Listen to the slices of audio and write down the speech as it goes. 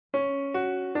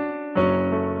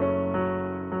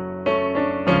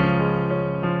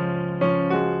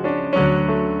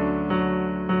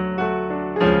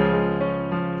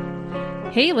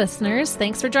Hey listeners,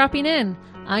 thanks for dropping in.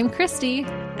 I'm Christy.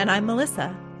 And I'm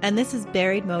Melissa, and this is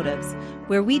Buried Motives,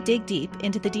 where we dig deep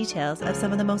into the details of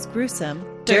some of the most gruesome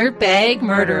dirtbag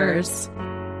murderers.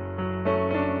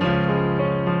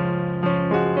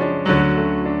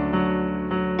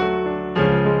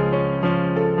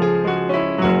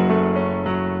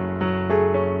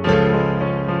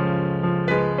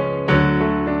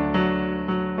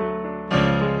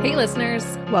 Hey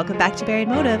listeners, Welcome back to Buried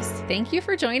Motives. thank you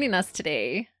for joining us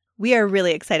today. We are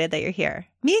really excited that you're here.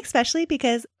 Me especially,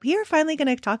 because we are finally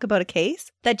going to talk about a case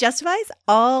that justifies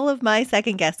all of my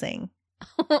second guessing.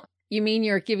 You mean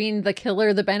you're giving the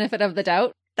killer the benefit of the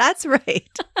doubt? That's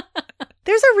right.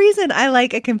 There's a reason I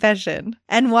like a confession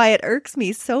and why it irks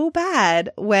me so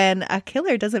bad when a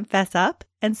killer doesn't fess up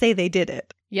and say they did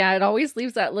it. Yeah, it always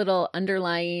leaves that little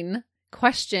underlying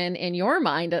question in your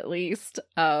mind, at least,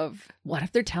 of what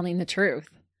if they're telling the truth?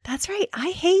 That's right.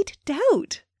 I hate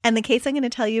doubt. And the case I'm going to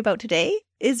tell you about today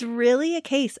is really a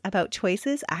case about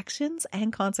choices, actions,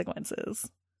 and consequences.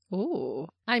 Ooh,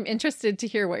 I'm interested to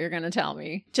hear what you're going to tell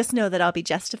me. Just know that I'll be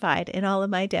justified in all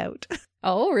of my doubt.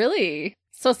 Oh, really?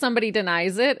 So somebody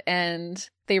denies it and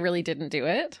they really didn't do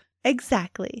it?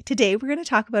 Exactly. Today we're going to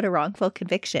talk about a wrongful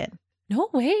conviction. No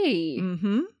way.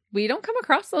 Mm-hmm. We don't come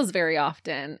across those very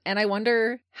often. And I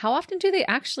wonder, how often do they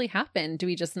actually happen? Do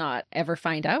we just not ever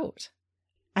find out?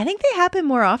 I think they happen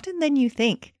more often than you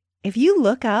think. If you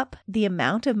look up the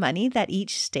amount of money that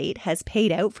each state has paid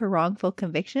out for wrongful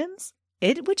convictions,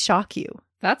 it would shock you.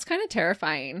 That's kind of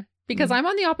terrifying because I'm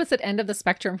on the opposite end of the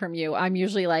spectrum from you. I'm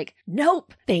usually like,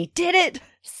 nope, they did it.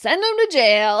 Send them to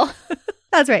jail.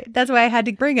 That's right. That's why I had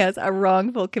to bring us a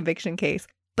wrongful conviction case.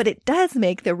 But it does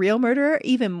make the real murderer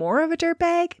even more of a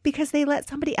dirtbag because they let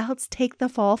somebody else take the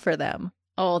fall for them.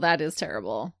 Oh, that is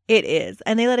terrible. It is.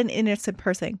 And they let an innocent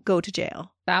person go to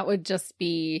jail. That would just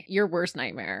be your worst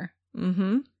nightmare.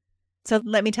 Mm-hmm. So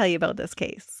let me tell you about this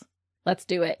case. Let's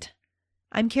do it.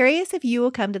 I'm curious if you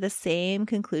will come to the same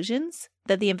conclusions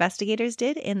that the investigators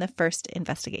did in the first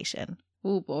investigation.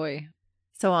 Oh, boy.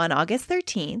 So on August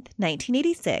 13th,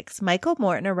 1986, Michael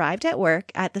Morton arrived at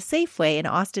work at the Safeway in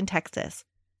Austin, Texas,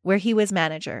 where he was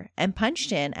manager, and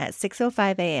punched in at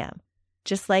 6:05 a.m.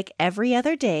 Just like every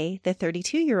other day, the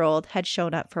 32-year-old had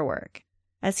shown up for work.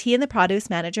 As he and the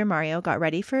produce manager, Mario, got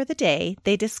ready for the day,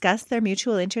 they discussed their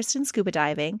mutual interest in scuba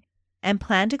diving and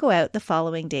planned to go out the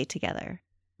following day together.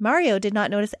 Mario did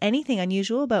not notice anything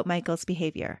unusual about Michael's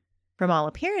behavior. From all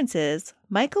appearances,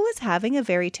 Michael was having a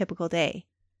very typical day.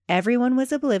 Everyone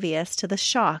was oblivious to the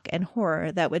shock and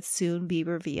horror that would soon be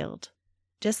revealed.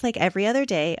 Just like every other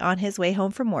day, on his way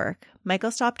home from work, Michael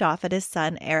stopped off at his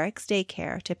son Eric's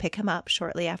daycare to pick him up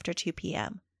shortly after 2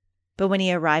 p.m. But when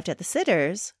he arrived at the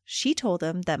sitters, she told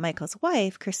him that Michael's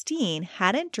wife, Christine,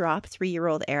 hadn't dropped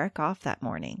 3-year-old Eric off that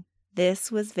morning.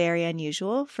 This was very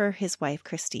unusual for his wife,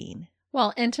 Christine.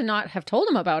 Well, and to not have told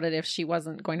him about it if she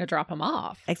wasn't going to drop him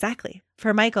off. Exactly.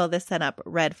 For Michael, this sent up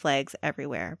red flags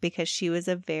everywhere because she was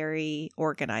a very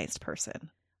organized person.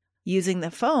 Using the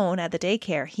phone at the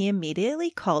daycare, he immediately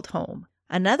called home.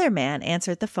 Another man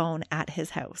answered the phone at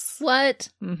his house. What?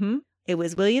 Mm-hmm. It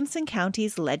was Williamson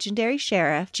County's legendary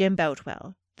sheriff, Jim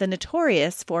Boutwell, the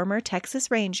notorious former Texas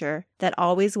Ranger that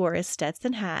always wore his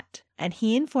Stetson hat, and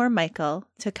he informed Michael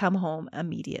to come home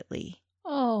immediately.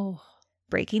 Oh.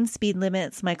 Breaking speed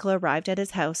limits, Michael arrived at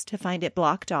his house to find it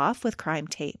blocked off with crime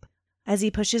tape. As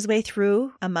he pushed his way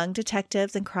through among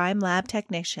detectives and crime lab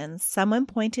technicians, someone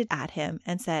pointed at him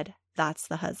and said, "That's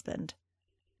the husband."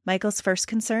 Michael's first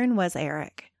concern was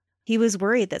Eric. He was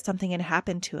worried that something had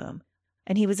happened to him,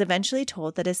 and he was eventually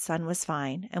told that his son was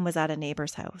fine and was at a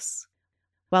neighbor's house.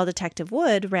 While Detective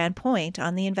Wood ran point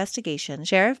on the investigation,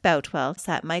 Sheriff Boutwell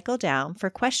sat Michael down for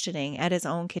questioning at his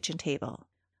own kitchen table.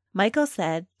 Michael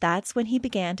said that's when he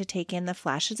began to take in the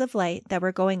flashes of light that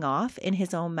were going off in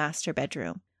his own master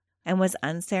bedroom, and was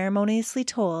unceremoniously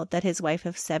told that his wife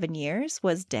of 7 years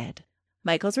was dead.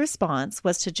 Michael's response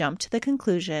was to jump to the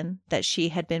conclusion that she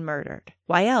had been murdered.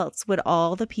 Why else would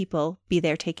all the people be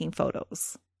there taking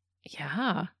photos?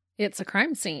 Yeah, it's a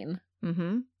crime scene.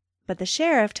 Mm-hmm. But the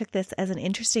sheriff took this as an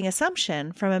interesting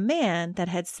assumption from a man that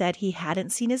had said he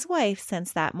hadn't seen his wife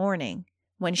since that morning,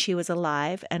 when she was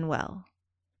alive and well.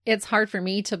 It's hard for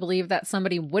me to believe that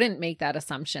somebody wouldn't make that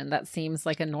assumption. That seems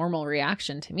like a normal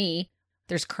reaction to me.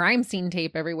 There's crime scene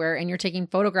tape everywhere and you're taking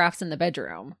photographs in the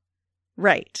bedroom.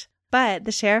 Right. But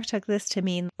the sheriff took this to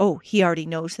mean, oh, he already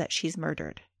knows that she's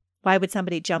murdered. Why would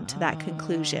somebody jump to that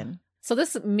conclusion? So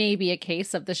this may be a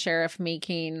case of the sheriff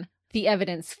making the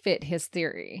evidence fit his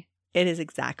theory. It is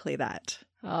exactly that.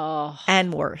 Oh.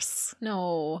 And worse.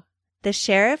 No. The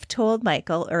sheriff told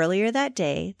Michael earlier that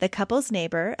day the couple's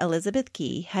neighbor, Elizabeth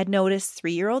Gee, had noticed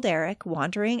 3-year-old Eric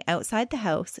wandering outside the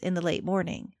house in the late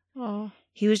morning. Oh.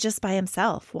 He was just by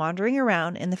himself, wandering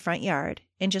around in the front yard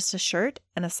in just a shirt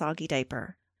and a soggy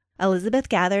diaper. Elizabeth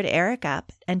gathered Eric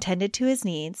up and tended to his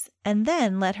needs, and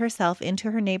then let herself into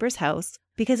her neighbor's house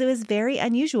because it was very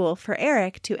unusual for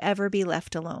Eric to ever be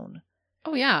left alone.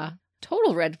 Oh, yeah.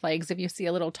 Total red flags if you see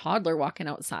a little toddler walking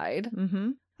outside.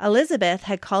 Elizabeth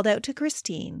had called out to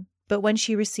Christine, but when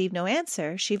she received no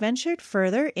answer, she ventured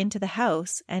further into the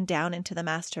house and down into the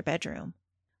master bedroom.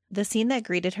 The scene that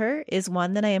greeted her is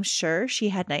one that I am sure she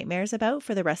had nightmares about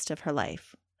for the rest of her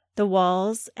life. The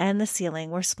walls and the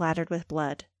ceiling were splattered with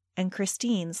blood, and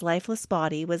Christine's lifeless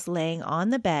body was laying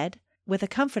on the bed with a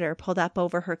comforter pulled up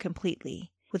over her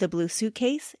completely, with a blue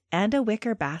suitcase and a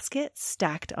wicker basket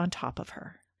stacked on top of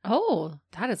her. Oh,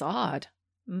 that is odd.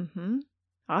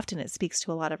 Often it speaks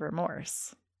to a lot of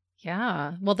remorse.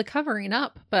 Yeah. Well, the covering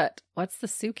up, but what's the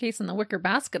suitcase and the wicker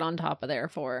basket on top of there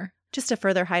for? Just to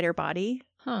further hide her body.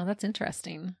 Huh, that's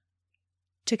interesting.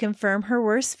 To confirm her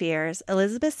worst fears,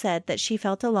 Elizabeth said that she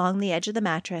felt along the edge of the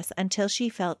mattress until she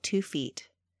felt 2 feet.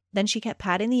 Then she kept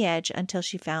patting the edge until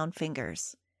she found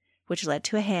fingers, which led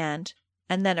to a hand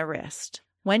and then a wrist.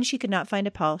 When she could not find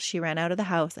a pulse, she ran out of the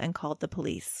house and called the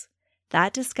police.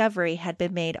 That discovery had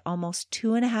been made almost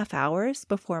 2.5 hours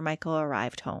before Michael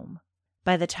arrived home.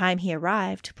 By the time he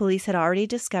arrived, police had already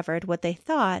discovered what they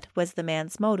thought was the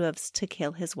man's motives to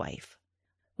kill his wife.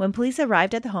 When police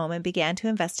arrived at the home and began to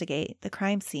investigate the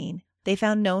crime scene, they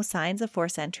found no signs of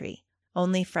forced entry,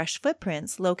 only fresh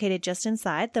footprints located just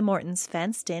inside the Mortons'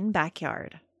 fenced-in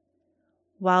backyard.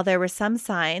 While there were some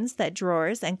signs that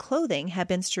drawers and clothing had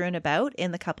been strewn about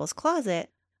in the couple's closet,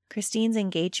 Christine's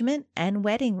engagement and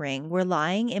wedding ring were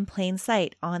lying in plain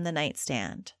sight on the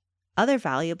nightstand. Other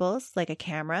valuables, like a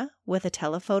camera with a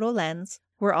telephoto lens,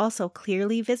 were also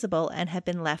clearly visible and had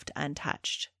been left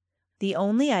untouched. The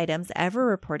only items ever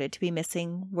reported to be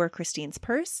missing were Christine's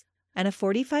purse and a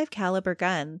 .45 caliber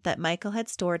gun that Michael had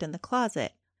stored in the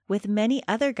closet, with many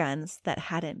other guns that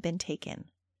hadn't been taken.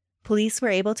 Police were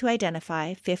able to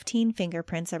identify 15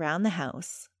 fingerprints around the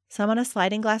house, some on a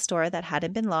sliding glass door that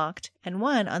hadn't been locked, and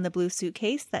one on the blue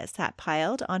suitcase that sat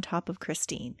piled on top of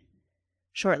Christine.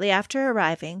 Shortly after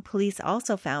arriving, police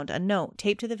also found a note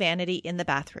taped to the vanity in the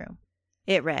bathroom.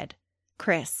 It read,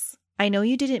 "Chris, I know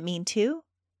you didn't mean to,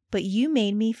 but you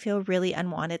made me feel really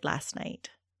unwanted last night.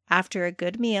 After a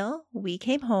good meal, we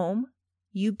came home,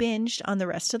 you binged on the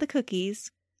rest of the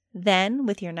cookies, then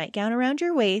with your nightgown around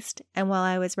your waist, and while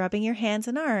I was rubbing your hands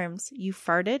and arms, you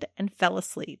farted and fell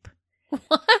asleep."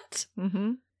 What?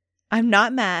 I'm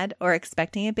not mad or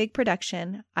expecting a big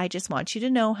production. I just want you to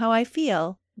know how I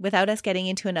feel without us getting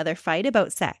into another fight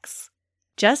about sex.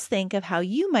 Just think of how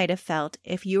you might have felt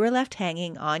if you were left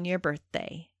hanging on your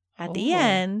birthday. At the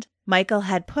end, Michael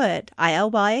had put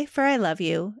ILY for I love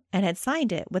you and had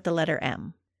signed it with the letter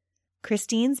M.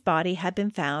 Christine's body had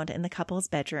been found in the couple's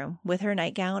bedroom with her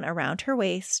nightgown around her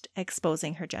waist,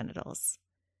 exposing her genitals.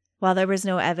 While there was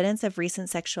no evidence of recent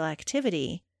sexual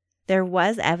activity, there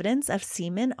was evidence of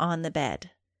semen on the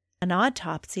bed. An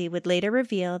autopsy would later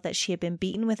reveal that she had been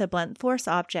beaten with a blunt force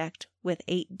object with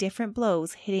 8 different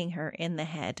blows hitting her in the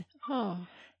head. Oh.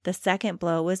 The second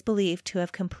blow was believed to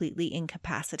have completely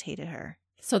incapacitated her.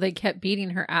 So they kept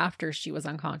beating her after she was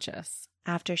unconscious.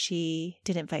 After she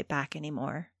didn't fight back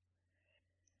anymore.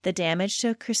 The damage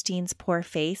to Christine's poor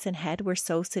face and head were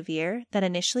so severe that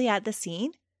initially at the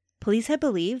scene, police had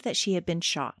believed that she had been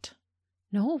shot.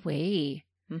 No way.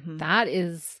 That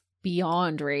is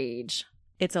beyond rage.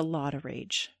 It's a lot of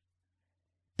rage.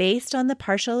 Based on the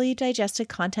partially digested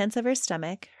contents of her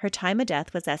stomach, her time of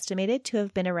death was estimated to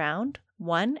have been around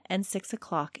 1 and 6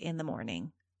 o'clock in the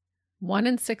morning. 1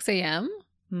 and 6 a.m.?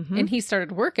 And he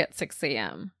started work at 6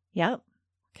 a.m.? Yep.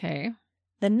 Okay.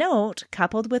 The note,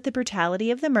 coupled with the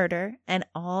brutality of the murder and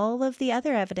all of the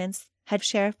other evidence, had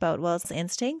Sheriff Boutwell's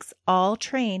instincts all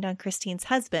trained on Christine's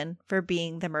husband for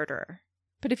being the murderer.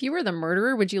 But if you were the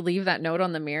murderer, would you leave that note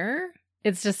on the mirror?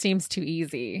 It just seems too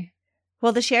easy.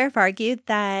 Well, the sheriff argued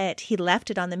that he left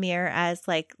it on the mirror as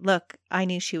like, look, I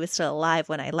knew she was still alive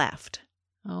when I left.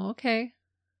 Oh, okay.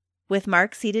 With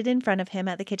Mark seated in front of him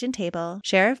at the kitchen table,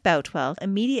 Sheriff Boutwell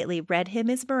immediately read him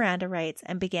his Miranda rights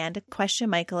and began to question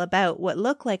Michael about what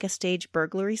looked like a staged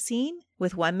burglary scene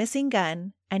with one missing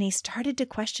gun, and he started to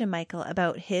question Michael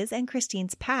about his and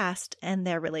Christine's past and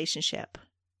their relationship.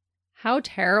 How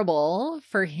terrible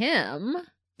for him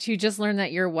to just learn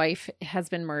that your wife has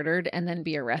been murdered and then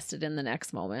be arrested in the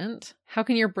next moment. How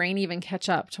can your brain even catch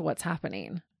up to what's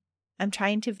happening? I'm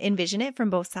trying to envision it from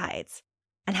both sides.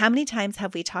 And how many times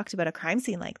have we talked about a crime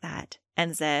scene like that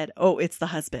and said, oh, it's the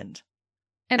husband?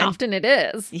 And often it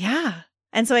is. Yeah.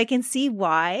 And so I can see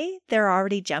why they're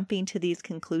already jumping to these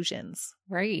conclusions.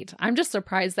 Right. I'm just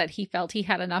surprised that he felt he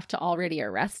had enough to already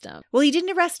arrest him. Well, he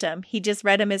didn't arrest him. He just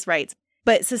read him his rights.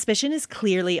 But suspicion is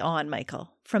clearly on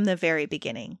Michael from the very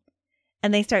beginning.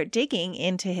 And they start digging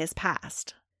into his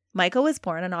past. Michael was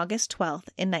born on August 12th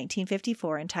in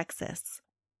 1954 in Texas.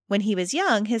 When he was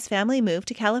young, his family moved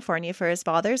to California for his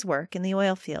father's work in the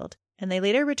oil field, and they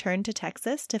later returned to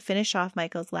Texas to finish off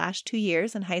Michael's last 2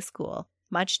 years in high school,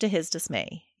 much to his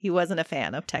dismay. He wasn't a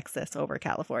fan of Texas over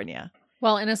California.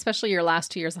 Well, and especially your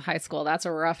last 2 years of high school, that's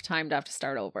a rough time to have to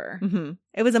start over. Mm-hmm.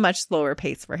 It was a much slower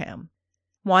pace for him.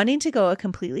 Wanting to go a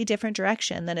completely different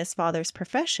direction than his father's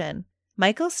profession,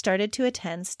 Michael started to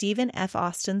attend Stephen F.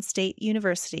 Austin State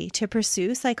University to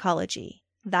pursue psychology.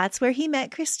 That's where he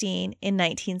met Christine in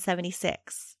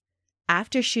 1976.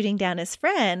 After shooting down his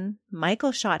friend,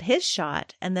 Michael shot his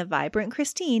shot, and the vibrant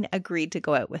Christine agreed to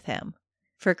go out with him.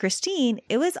 For Christine,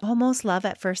 it was almost love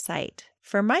at first sight.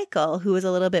 For Michael, who was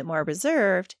a little bit more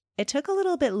reserved, it took a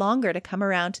little bit longer to come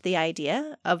around to the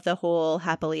idea of the whole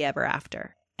happily ever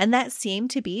after. And that seemed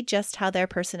to be just how their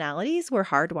personalities were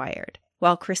hardwired.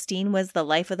 While Christine was the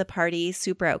life of the party,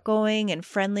 super outgoing and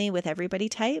friendly with everybody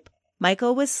type,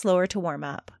 Michael was slower to warm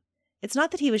up. It's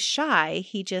not that he was shy,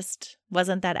 he just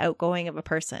wasn't that outgoing of a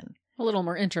person. A little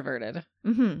more introverted.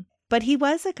 Mm-hmm. But he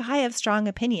was a guy of strong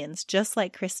opinions, just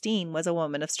like Christine was a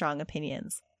woman of strong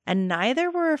opinions. And neither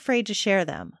were afraid to share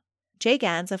them. Jay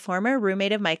Gans, a former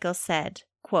roommate of Michael's, said,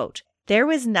 quote, "There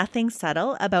was nothing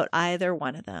subtle about either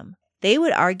one of them. They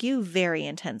would argue very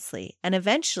intensely, and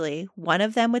eventually one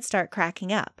of them would start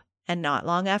cracking up. And not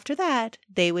long after that,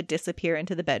 they would disappear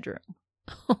into the bedroom."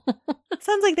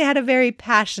 Sounds like they had a very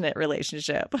passionate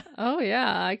relationship. Oh,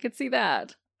 yeah, I could see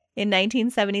that. In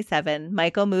 1977,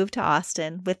 Michael moved to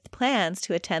Austin with plans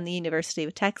to attend the University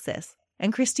of Texas,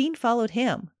 and Christine followed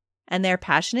him, and their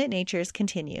passionate natures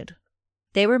continued.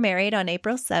 They were married on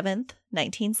April 7th,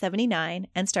 1979,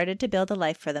 and started to build a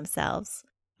life for themselves,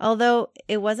 although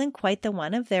it wasn't quite the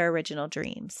one of their original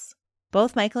dreams.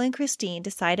 Both Michael and Christine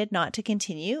decided not to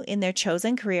continue in their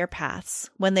chosen career paths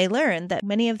when they learned that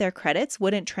many of their credits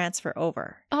wouldn't transfer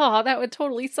over. Oh, that would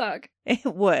totally suck. It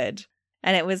would.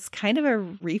 And it was kind of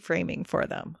a reframing for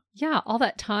them. Yeah, all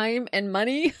that time and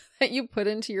money that you put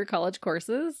into your college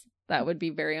courses, that would be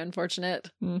very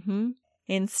unfortunate. Mm-hmm.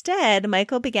 Instead,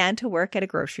 Michael began to work at a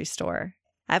grocery store.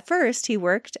 At first, he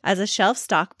worked as a shelf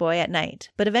stock boy at night,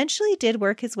 but eventually did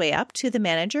work his way up to the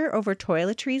manager over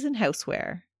toiletries and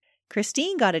houseware.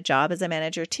 Christine got a job as a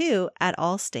manager too at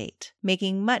Allstate,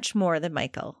 making much more than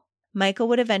Michael. Michael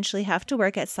would eventually have to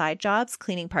work at side jobs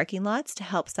cleaning parking lots to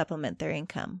help supplement their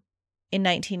income. In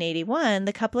 1981,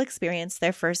 the couple experienced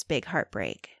their first big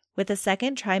heartbreak, with a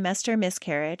second trimester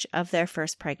miscarriage of their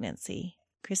first pregnancy.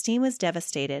 Christine was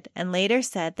devastated and later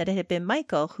said that it had been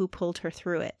Michael who pulled her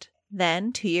through it.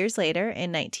 Then, 2 years later,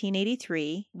 in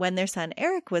 1983, when their son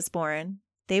Eric was born,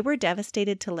 they were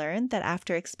devastated to learn that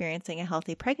after experiencing a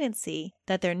healthy pregnancy,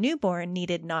 that their newborn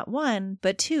needed not one,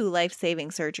 but 2 life-saving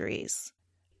surgeries.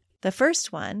 The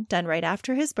first one, done right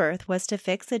after his birth, was to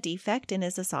fix a defect in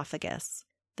his esophagus.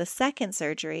 The second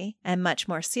surgery, and much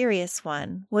more serious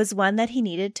one, was one that he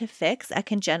needed to fix a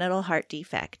congenital heart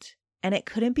defect, and it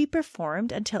couldn't be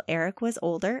performed until Eric was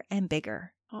older and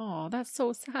bigger. Oh, that's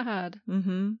so sad.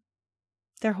 Mm-hmm.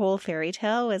 Their whole fairy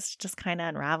tale was just kind of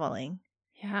unraveling.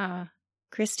 Yeah.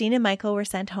 Christine and Michael were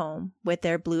sent home with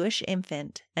their bluish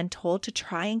infant and told to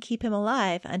try and keep him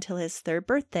alive until his 3rd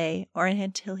birthday or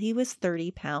until he was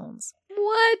 30 pounds.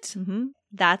 What? Mm-hmm.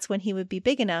 That's when he would be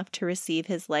big enough to receive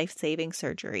his life-saving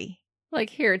surgery. Like,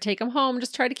 here, take him home.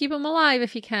 Just try to keep him alive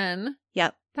if you can.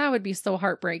 Yep. That would be so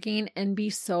heartbreaking and be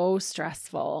so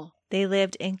stressful. They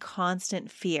lived in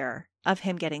constant fear of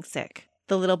him getting sick.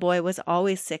 The little boy was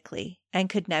always sickly and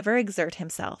could never exert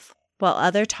himself. While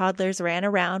other toddlers ran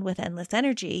around with endless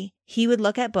energy, he would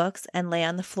look at books and lay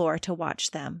on the floor to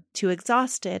watch them, too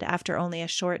exhausted after only a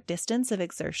short distance of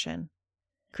exertion.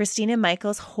 Christine and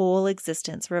Michael's whole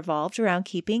existence revolved around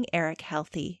keeping Eric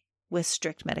healthy, with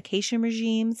strict medication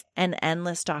regimes and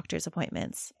endless doctor's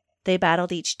appointments. They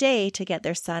battled each day to get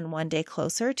their son one day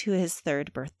closer to his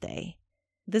 3rd birthday.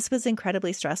 This was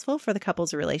incredibly stressful for the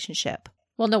couple's relationship.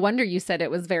 Well, no wonder you said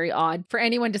it was very odd for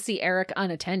anyone to see Eric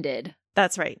unattended.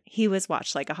 That's right. He was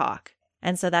watched like a hawk.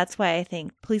 And so that's why I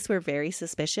think police were very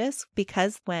suspicious,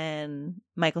 because when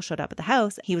Michael showed up at the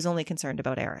house, he was only concerned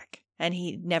about Eric. And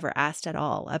he never asked at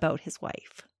all about his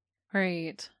wife.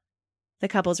 Right. The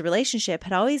couple's relationship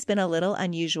had always been a little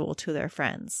unusual to their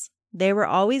friends. They were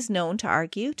always known to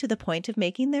argue to the point of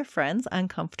making their friends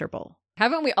uncomfortable.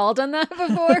 Haven't we all done that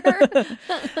before?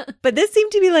 But this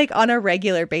seemed to be like on a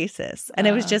regular basis, and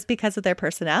it was just because of their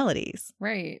personalities.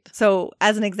 Right. So,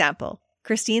 as an example,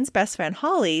 Christine's best friend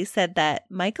Holly said that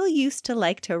Michael used to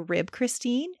like to rib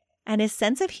Christine, and his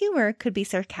sense of humor could be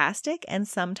sarcastic and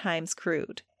sometimes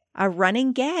crude. A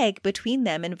running gag between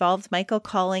them involved Michael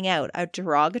calling out a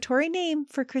derogatory name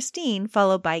for Christine,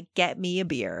 followed by "get me a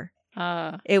beer."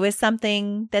 It was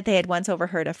something that they had once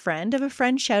overheard a friend of a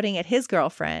friend shouting at his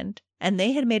girlfriend, and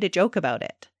they had made a joke about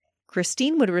it.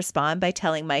 Christine would respond by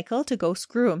telling Michael to go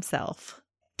screw himself.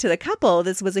 To the couple,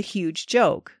 this was a huge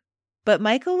joke, but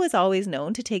Michael was always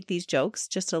known to take these jokes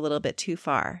just a little bit too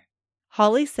far.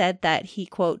 Holly said that he,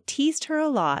 quote, teased her a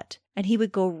lot, and he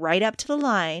would go right up to the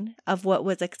line of what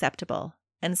was acceptable,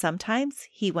 and sometimes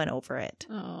he went over it.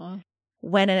 Aww.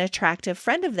 When an attractive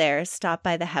friend of theirs stopped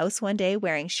by the house one day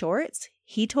wearing shorts,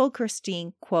 he told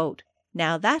Christine, quote,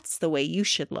 "Now that's the way you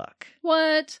should look."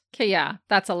 What? Okay, yeah,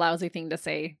 that's a lousy thing to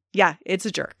say. Yeah, it's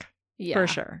a jerk. Yeah. For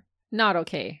sure. Not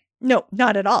okay. No,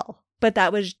 not at all. But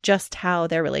that was just how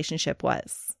their relationship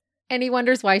was. And he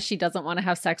wonders why she doesn't want to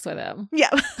have sex with him. Yeah.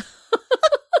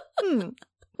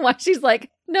 Why she's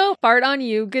like, no, fart on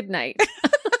you, good night.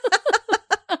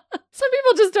 Some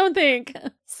people just don't think.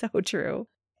 So true.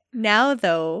 Now,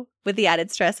 though, with the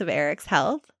added stress of Eric's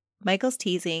health, Michael's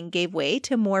teasing gave way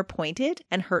to more pointed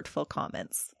and hurtful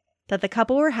comments. That the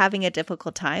couple were having a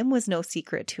difficult time was no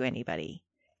secret to anybody.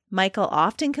 Michael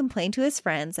often complained to his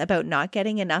friends about not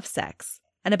getting enough sex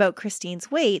and about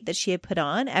Christine's weight that she had put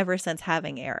on ever since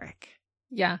having Eric.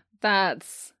 Yeah,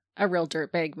 that's a real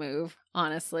dirtbag move,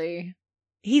 honestly.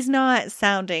 He's not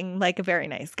sounding like a very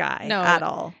nice guy at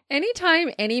all.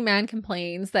 Anytime any man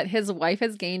complains that his wife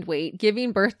has gained weight,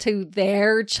 giving birth to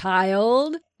their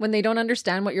child, when they don't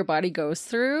understand what your body goes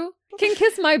through, can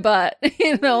kiss my butt,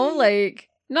 like,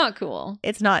 not cool.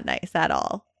 It's not nice at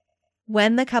all.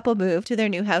 When the couple moved to their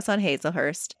new house on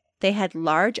Hazelhurst, they had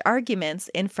large arguments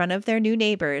in front of their new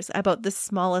neighbors about the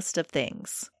smallest of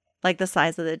things, like the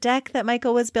size of the deck that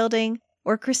Michael was building,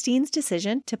 or Christine's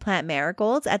decision to plant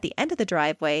marigolds at the end of the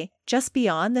driveway just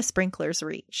beyond the sprinkler's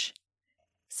reach.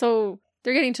 So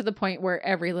they're getting to the point where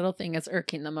every little thing is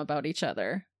irking them about each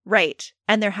other. Right.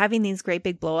 And they're having these great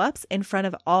big blow-ups in front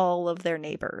of all of their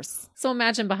neighbors. So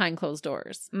imagine behind closed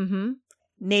doors. Mm-hmm.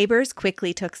 Neighbors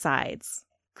quickly took sides.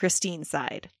 Christine's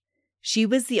side. She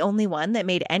was the only one that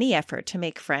made any effort to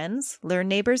make friends, learn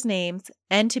neighbors' names,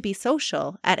 and to be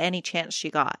social at any chance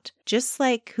she got. Just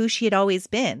like who she had always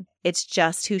been. It's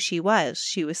just who she was.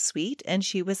 She was sweet and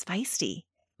she was feisty.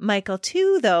 Michael,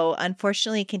 too, though,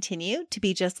 unfortunately continued to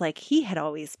be just like he had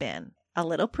always been. A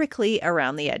little prickly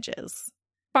around the edges.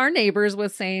 If our neighbors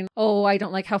was saying, oh, I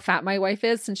don't like how fat my wife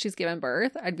is since she's given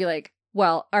birth, I'd be like,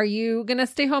 well, are you going to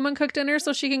stay home and cook dinner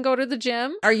so she can go to the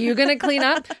gym? Are you going to clean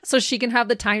up so she can have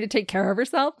the time to take care of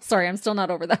herself? Sorry, I'm still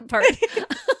not over that part.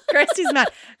 Christy's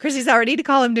not. Christy's already to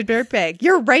call him the dirtbag.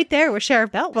 You're right there with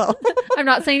Sheriff Beltwell. I'm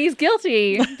not saying he's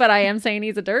guilty, but I am saying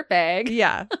he's a dirtbag.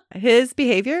 Yeah. His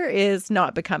behavior is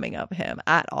not becoming of him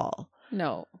at all.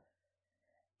 No.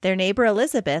 Their neighbor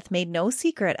Elizabeth made no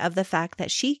secret of the fact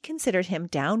that she considered him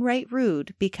downright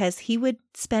rude because he would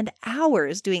spend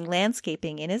hours doing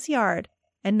landscaping in his yard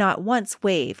and not once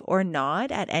wave or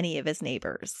nod at any of his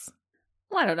neighbors.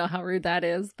 Well, I don't know how rude that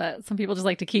is, but some people just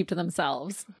like to keep to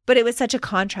themselves. But it was such a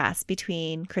contrast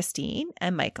between Christine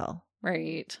and Michael.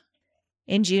 Right.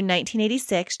 In June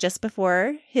 1986, just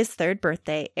before his 3rd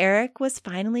birthday, Eric was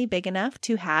finally big enough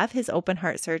to have his open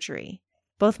heart surgery.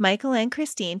 Both Michael and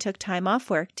Christine took time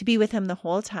off work to be with him the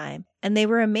whole time, and they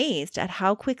were amazed at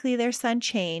how quickly their son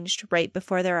changed right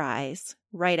before their eyes,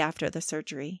 right after the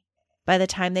surgery. By the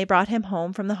time they brought him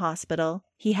home from the hospital,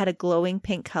 he had a glowing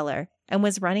pink color and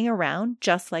was running around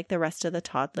just like the rest of the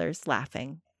toddlers,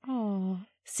 laughing. Oh.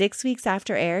 6 weeks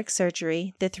after Eric's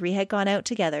surgery, the three had gone out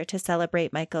together to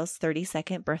celebrate Michael's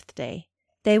 32nd birthday.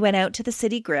 They went out to the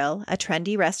City Grill, a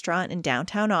trendy restaurant in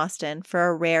downtown Austin, for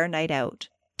a rare night out.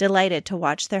 Delighted to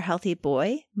watch their healthy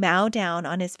boy mow down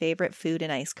on his favorite food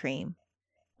and ice cream.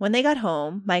 When they got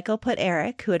home, Michael put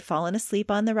Eric, who had fallen asleep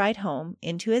on the ride home,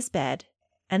 into his bed,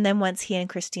 and then once he and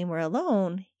Christine were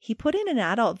alone, he put in an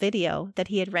adult video that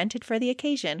he had rented for the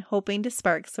occasion, hoping to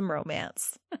spark some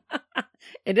romance.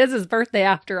 It is his birthday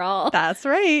after all. That's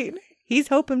right. He's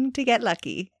hoping to get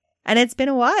lucky. And it's been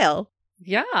a while.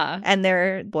 Yeah. And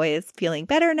their boy is feeling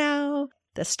better now.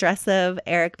 The stress of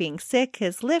Eric being sick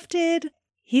has lifted.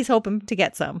 He's hoping to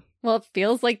get some. Well, it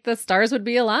feels like the stars would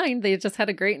be aligned. They just had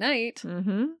a great night.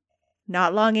 Mm-hmm.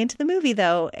 Not long into the movie,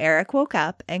 though, Eric woke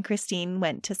up and Christine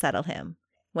went to settle him.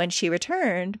 When she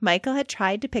returned, Michael had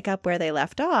tried to pick up where they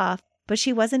left off, but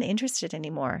she wasn't interested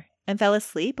anymore and fell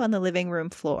asleep on the living room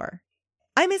floor.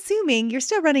 I'm assuming you're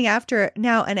still running after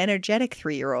now an energetic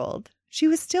 3-year-old. She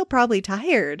was still probably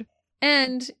tired.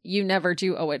 And you never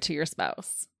do owe it to your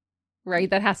spouse, right?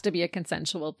 That has to be a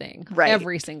consensual thing. Right.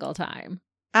 Every single time.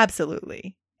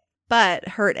 Absolutely. But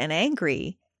hurt and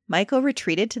angry, Michael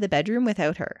retreated to the bedroom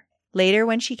without her. Later,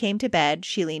 when she came to bed,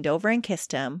 she leaned over and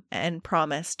kissed him and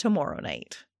promised tomorrow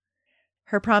night.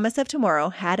 Her promise of tomorrow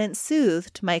hadn't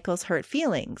soothed Michael's hurt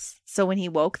feelings, so when he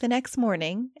woke the next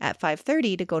morning at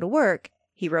 5:30 to go to work,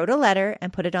 he wrote a letter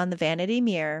and put it on the vanity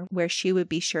mirror where she would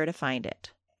be sure to find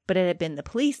it. But it had been the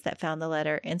police that found the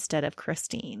letter instead of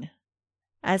Christine.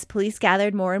 As police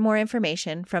gathered more and more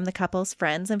information from the couple's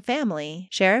friends and family,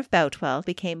 Sheriff Boutwell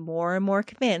became more and more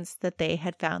convinced that they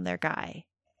had found their guy.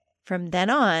 From then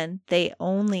on, they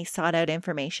only sought out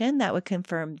information that would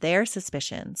confirm their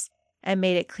suspicions and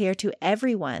made it clear to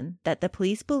everyone that the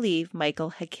police believed Michael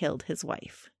had killed his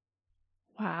wife.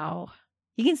 Wow.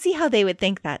 You can see how they would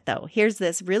think that, though. Here's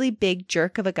this really big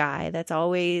jerk of a guy that's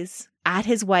always at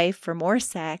his wife for more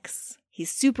sex. He's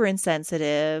super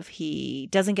insensitive. He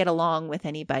doesn't get along with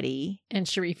anybody. And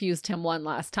she refused him one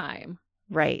last time.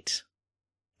 Right.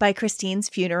 By Christine's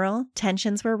funeral,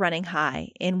 tensions were running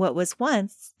high in what was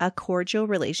once a cordial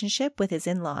relationship with his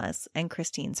in-laws and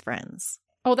Christine's friends.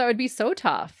 Oh, that would be so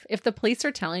tough if the police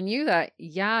are telling you that,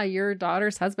 yeah, your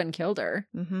daughter's husband killed her.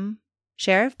 Mm-hmm.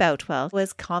 Sheriff Boutwell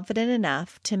was confident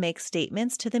enough to make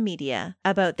statements to the media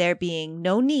about there being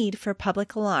no need for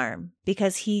public alarm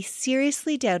because he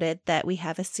seriously doubted that we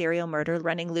have a serial murder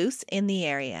running loose in the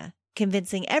area,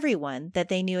 convincing everyone that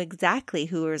they knew exactly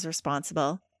who was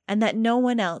responsible and that no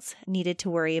one else needed to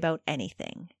worry about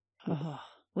anything.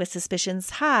 With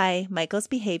suspicions high, Michael's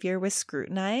behavior was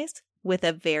scrutinized with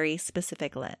a very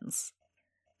specific lens.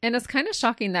 And it's kind of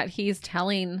shocking that he's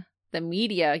telling the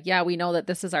media, yeah, we know that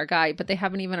this is our guy, but they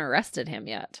haven't even arrested him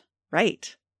yet.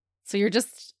 Right. So you're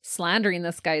just slandering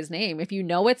this guy's name. If you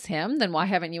know it's him, then why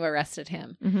haven't you arrested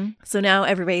him? Mm-hmm. So now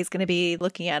everybody's going to be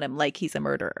looking at him like he's a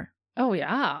murderer. Oh,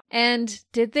 yeah. And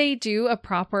did they do a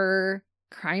proper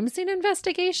crime scene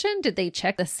investigation? Did they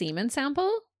check the semen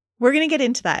sample? We're going to get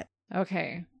into that.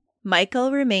 Okay.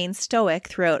 Michael remained stoic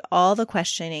throughout all the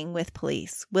questioning with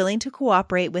police, willing to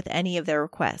cooperate with any of their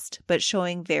requests, but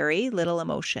showing very little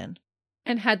emotion.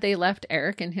 And had they left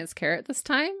Eric in his care at this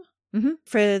time? Mm-hmm.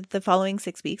 For the following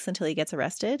 6 weeks until he gets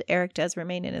arrested, Eric does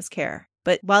remain in his care.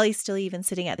 But while he's still even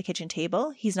sitting at the kitchen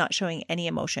table, he's not showing any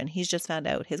emotion. He's just found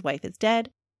out his wife is dead,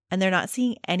 and they're not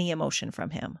seeing any emotion from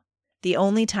him. The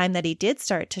only time that he did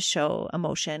start to show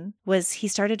emotion was he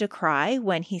started to cry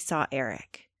when he saw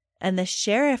Eric. And the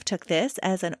sheriff took this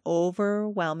as an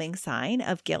overwhelming sign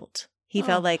of guilt. He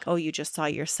felt like, oh, you just saw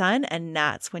your son, and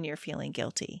that's when you're feeling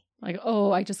guilty. Like,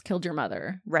 oh, I just killed your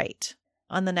mother. Right.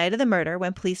 On the night of the murder,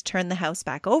 when police turned the house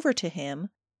back over to him,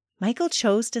 Michael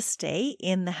chose to stay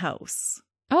in the house.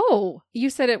 Oh,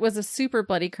 you said it was a super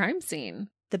bloody crime scene.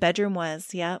 The bedroom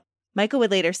was, yep. Michael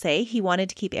would later say he wanted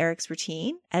to keep Eric's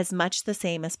routine as much the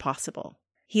same as possible.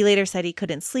 He later said he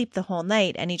couldn't sleep the whole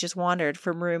night and he just wandered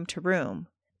from room to room.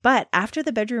 But after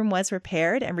the bedroom was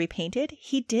repaired and repainted,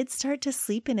 he did start to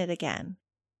sleep in it again.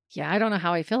 Yeah, I don't know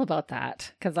how I feel about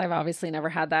that because I've obviously never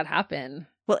had that happen.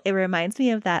 Well, it reminds me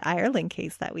of that Ireland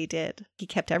case that we did. He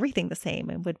kept everything the same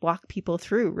and would walk people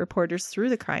through, reporters through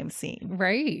the crime scene.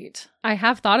 Right. I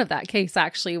have thought of that case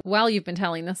actually while you've been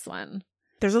telling this one.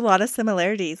 There's a lot of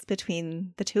similarities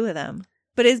between the two of them.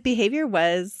 But his behavior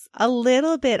was a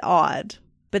little bit odd.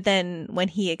 But then when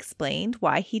he explained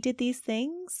why he did these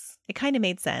things, it kind of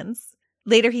made sense.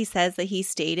 Later, he says that he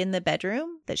stayed in the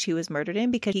bedroom that she was murdered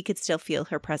in because he could still feel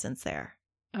her presence there.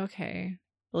 Okay.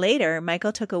 Later,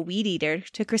 Michael took a weed eater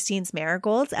to Christine's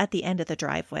marigolds at the end of the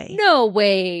driveway. No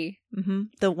way. Mm-hmm.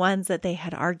 The ones that they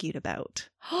had argued about.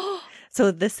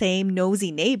 So the same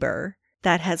nosy neighbor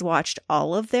that has watched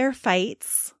all of their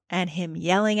fights and him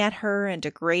yelling at her and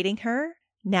degrading her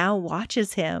now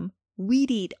watches him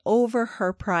weed eat over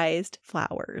her prized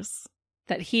flowers.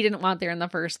 That he didn't want there in the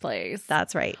first place.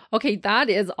 That's right. Okay, that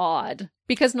is odd.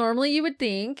 Because normally you would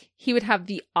think he would have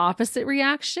the opposite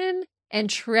reaction and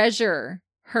treasure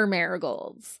her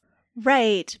marigolds.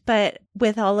 Right. But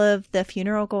with all of the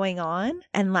funeral going on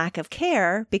and lack of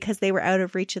care, because they were out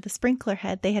of reach of the sprinkler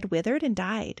head, they had withered and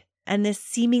died. And this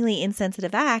seemingly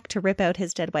insensitive act to rip out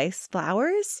his dead wife's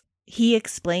flowers, he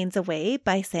explains away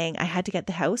by saying, I had to get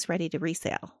the house ready to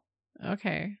resale.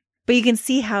 Okay. But you can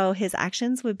see how his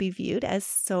actions would be viewed as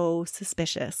so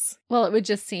suspicious. Well, it would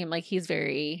just seem like he's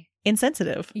very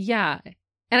insensitive. Yeah.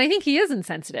 And I think he is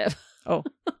insensitive. Oh,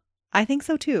 I think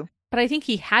so too. But I think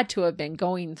he had to have been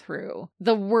going through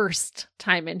the worst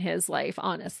time in his life,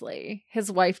 honestly.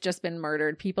 His wife just been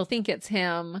murdered. People think it's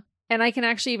him. And I can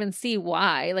actually even see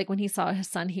why. Like when he saw his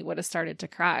son, he would have started to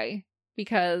cry.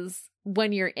 Because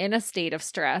when you're in a state of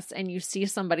stress and you see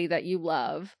somebody that you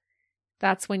love,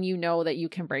 that's when you know that you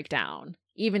can break down,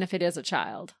 even if it is a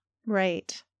child.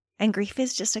 Right. And grief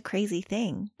is just a crazy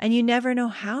thing. And you never know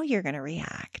how you're going to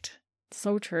react.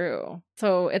 So true.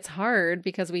 So it's hard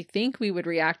because we think we would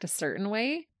react a certain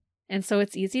way. And so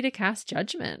it's easy to cast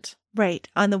judgment. Right.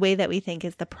 On the way that we think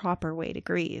is the proper way to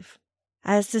grieve.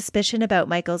 As suspicion about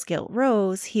Michael's guilt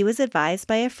rose, he was advised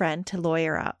by a friend to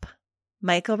lawyer up.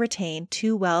 Michael retained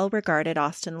two well-regarded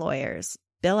Austin lawyers,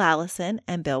 Bill Allison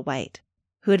and Bill White,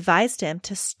 who advised him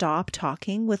to stop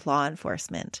talking with law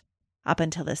enforcement. Up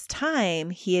until this time,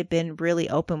 he had been really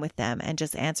open with them and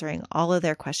just answering all of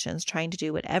their questions, trying to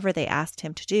do whatever they asked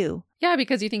him to do. Yeah,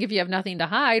 because you think if you have nothing to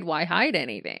hide, why hide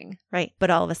anything? Right.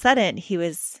 But all of a sudden, he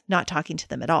was not talking to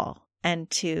them at all. And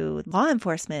to law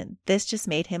enforcement, this just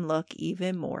made him look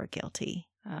even more guilty.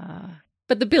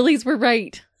 But the Billies were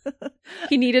right.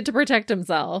 He needed to protect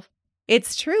himself.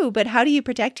 It's true, but how do you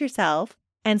protect yourself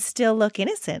and still look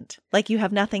innocent? Like you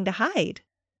have nothing to hide.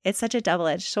 It's such a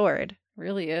double-edged sword.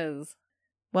 Really is.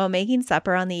 While making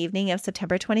supper on the evening of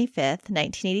September 25th,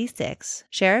 1986,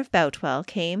 Sheriff Boutwell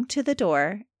came to the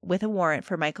door with a warrant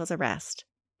for Michael's arrest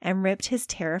and ripped his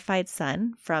terrified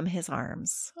son from his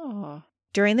arms. Oh.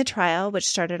 During the trial, which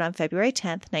started on February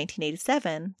 10th,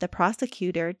 1987, the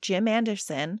prosecutor, Jim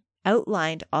Anderson,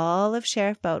 outlined all of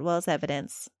Sheriff Boutwell's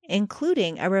evidence,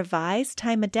 including a revised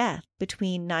time of death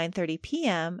between 9:30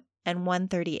 p.m. and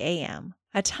 1:30 a.m.,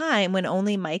 a time when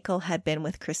only Michael had been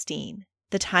with Christine.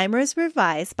 The time was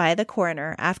revised by the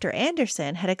coroner after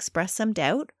Anderson had expressed some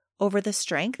doubt over the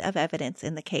strength of evidence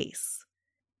in the case.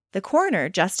 The coroner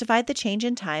justified the change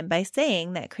in time by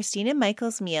saying that Christine and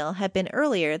Michael's meal had been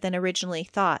earlier than originally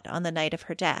thought on the night of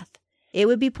her death. It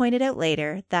would be pointed out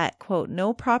later that, quote,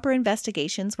 no proper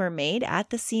investigations were made at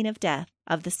the scene of death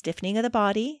of the stiffening of the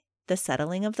body, the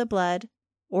settling of the blood,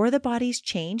 or the body's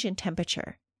change in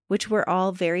temperature, which were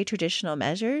all very traditional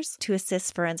measures to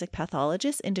assist forensic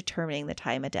pathologists in determining the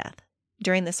time of death.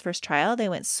 During this first trial, they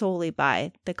went solely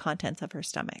by the contents of her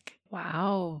stomach.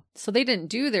 Wow. So they didn't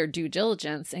do their due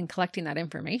diligence in collecting that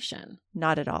information.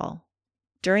 Not at all.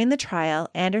 During the trial,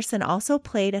 Anderson also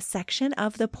played a section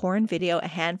of the porn video A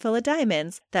Handful of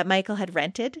Diamonds that Michael had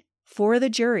rented for the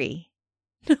jury.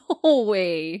 No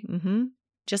way.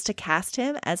 Just to cast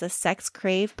him as a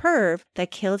sex-craved perv that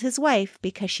killed his wife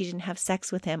because she didn't have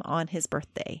sex with him on his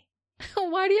birthday.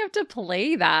 Why do you have to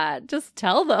play that? Just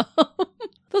tell them.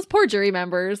 Those poor jury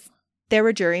members. There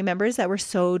were jury members that were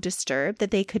so disturbed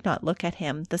that they could not look at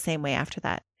him the same way after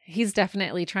that. He's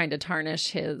definitely trying to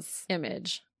tarnish his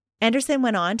image. Anderson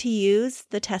went on to use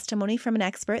the testimony from an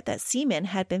expert that semen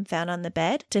had been found on the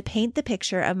bed to paint the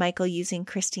picture of Michael using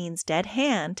Christine's dead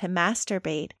hand to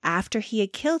masturbate after he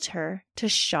had killed her to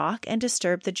shock and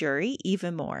disturb the jury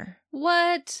even more.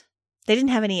 What? They didn't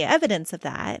have any evidence of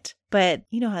that, but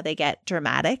you know how they get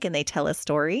dramatic and they tell a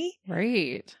story?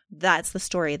 Right. That's the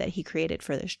story that he created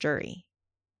for this jury.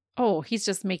 Oh, he's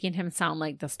just making him sound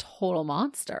like this total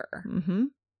monster.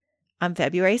 On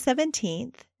February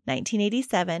 17th,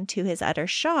 1987, to his utter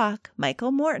shock,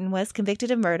 Michael Morton was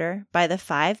convicted of murder by the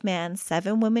 5-man,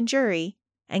 7-woman jury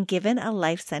and given a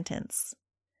life sentence.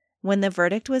 When the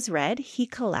verdict was read, he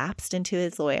collapsed into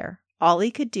his lawyer. All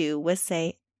he could do was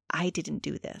say, "I didn't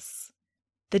do this."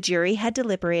 The jury had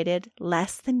deliberated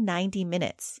less than 90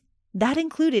 minutes. That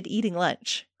included eating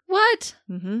lunch. What?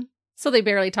 So they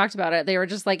barely talked about it. They were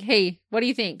just like, hey, what do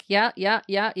you think? Yeah.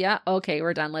 Okay,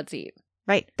 we're done. Let's eat.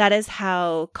 Right. That is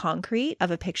how concrete of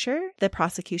a picture the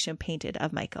prosecution painted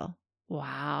of Michael.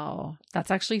 Wow. That's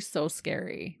actually so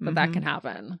scary that that can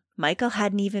happen. Michael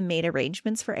hadn't even made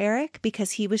arrangements for Eric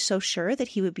because he was so sure that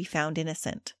he would be found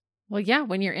innocent. Well, yeah,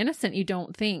 when you're innocent, you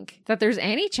don't think that there's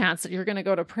any chance that you're going to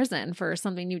go to prison for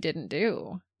something you didn't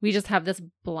do. We just have this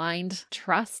blind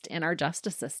trust in our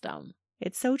justice system.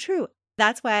 It's so true.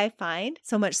 That's why I find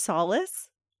so much solace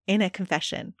in a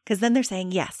confession, because then they're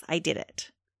saying, yes, I did it.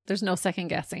 There's no second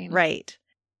guessing. Right.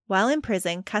 While in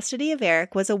prison, custody of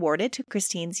Eric was awarded to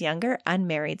Christine's younger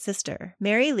unmarried sister,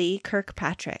 Mary Lee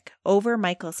Kirkpatrick, over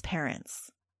Michael's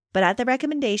parents. But at the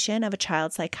recommendation of a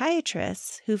child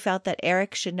psychiatrist who felt that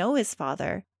Eric should know his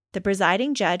father, the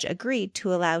presiding judge agreed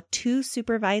to allow 2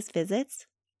 supervised visits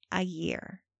a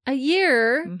year. A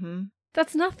year?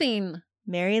 That's nothing.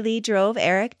 Mary Lee drove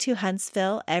Eric to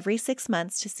Huntsville every 6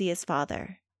 months to see his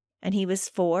father, and he was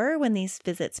 4 when these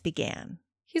visits began.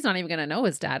 He's not even going to know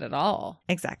his dad at all.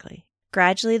 Exactly.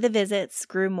 Gradually, the visits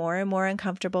grew more and more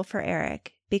uncomfortable for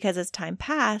Eric because as time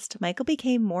passed, Michael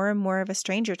became more and more of a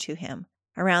stranger to him.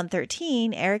 Around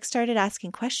 13, Eric started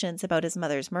asking questions about his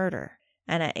mother's murder.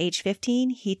 And at age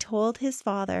 15, he told his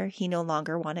father he no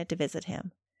longer wanted to visit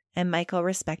him. And Michael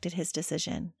respected his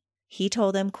decision. He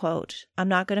told him, quote, "I'm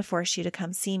not going to force you to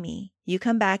come see me. You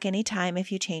come back anytime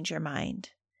if you change your mind."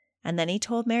 And then he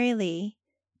told Mary Lee,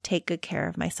 "Take good care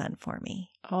of my son for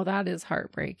me." Oh, that is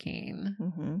heartbreaking.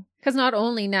 Mm-hmm. Because not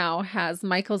only now has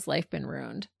Michael's life been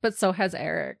ruined, but so has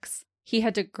Eric's. He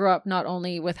had to grow up not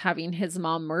only with having his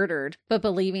mom murdered, but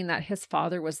believing that his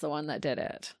father was the one that did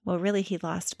it. Well, really, he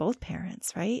lost both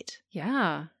parents, right?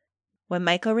 Yeah. When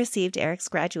Michael received Eric's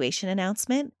graduation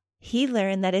announcement, he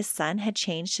learned that his son had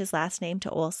changed his last name to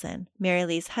Olson, Mary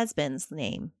Lee's husband's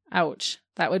name. Ouch.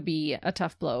 That would be a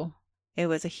tough blow. It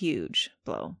was a huge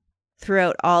blow.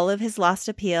 Throughout all of his lost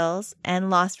appeals and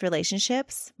lost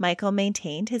relationships, Michael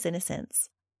maintained his innocence.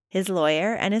 His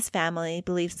lawyer and his family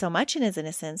believed so much in his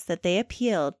innocence that they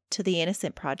appealed to the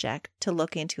Innocent Project to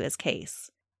look into his case.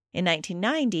 In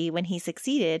 1990, when he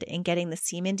succeeded in getting the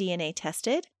semen DNA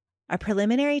tested, a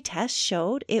preliminary test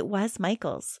showed it was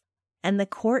Michael's. And the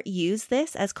court used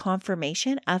this as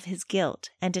confirmation of his guilt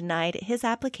and denied his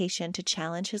application to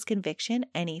challenge his conviction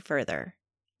any further.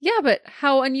 Yeah, but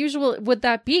how unusual would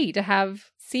that be to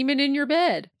have semen in your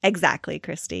bed? Exactly,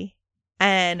 Christy.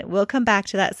 And we'll come back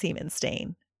to that semen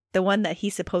stain, the one that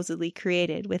he supposedly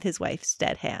created with his wife's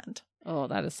dead hand. Oh,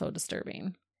 that is so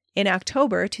disturbing. In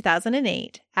October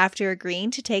 2008, after agreeing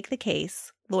to take the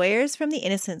case, lawyers from the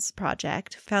Innocence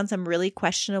Project found some really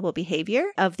questionable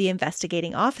behavior of the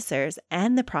investigating officers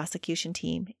and the prosecution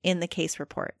team in the case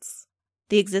reports.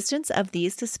 The existence of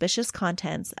these suspicious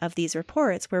contents of these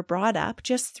reports were brought up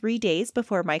just 3 days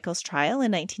before Michael's trial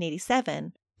in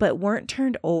 1987, but weren't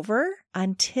turned over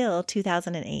until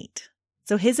 2008.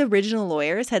 So his original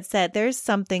lawyers had said, there's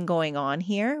something going on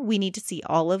here. We need to see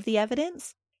all of the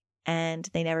evidence. And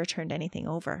they never turned anything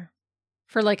over.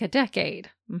 For like a decade.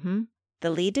 Mm-hmm. The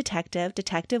lead detective,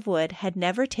 Detective Wood, had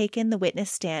never taken the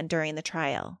witness stand during the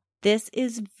trial. This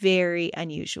is very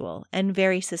unusual and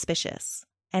very suspicious.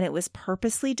 And it was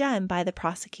purposely done by the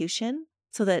prosecution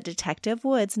so that Detective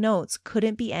Wood's notes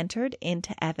couldn't be entered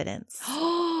into evidence.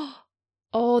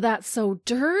 Oh, that's so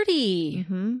dirty.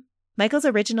 Mm-hmm. Michael's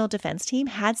original defense team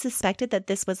had suspected that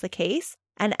this was the case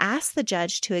and asked the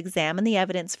judge to examine the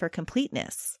evidence for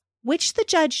completeness, which the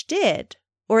judge did,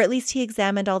 or at least he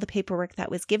examined all the paperwork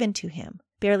that was given to him.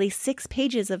 Barely 6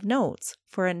 pages of notes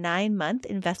for a 9-month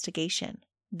investigation.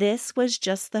 This was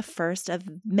just the first of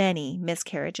many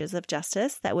miscarriages of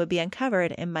justice that would be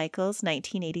uncovered in Michael's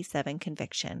 1987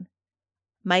 conviction.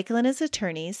 Michael and his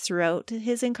attorneys throughout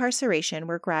his incarceration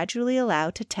were gradually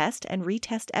allowed to test and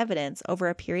retest evidence over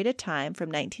a period of time from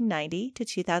 1990 to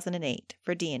 2008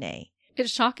 for DNA.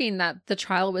 It's shocking that the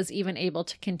trial was even able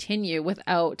to continue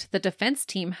without the defense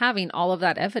team having all of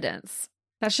that evidence.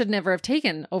 That should never have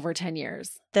taken over 10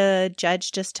 years. The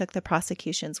judge just took the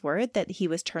prosecution's word that he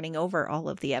was turning over all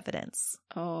of the evidence.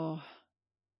 Oh.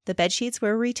 The bedsheets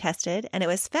were retested, and it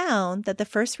was found that the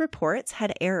first reports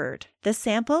had errored. The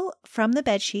sample from the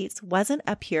bedsheets wasn't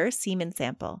a pure semen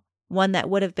sample, one that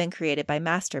would have been created by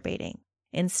masturbating.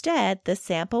 Instead, the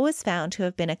sample was found to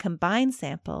have been a combined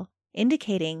sample,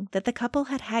 indicating that the couple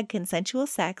had had consensual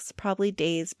sex probably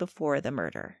days before the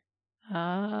murder.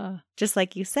 Ah. Just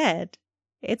like you said,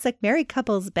 it's a married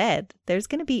couple's bed. There's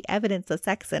going to be evidence of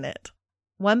sex in it.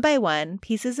 One by one,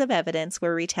 pieces of evidence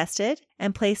were retested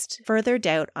and placed further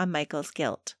doubt on Michael's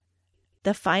guilt.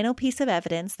 The final piece of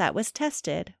evidence that was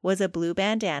tested was a blue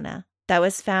bandana that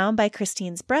was found by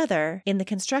Christine's brother in the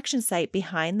construction site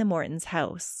behind the Mortons'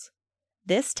 house.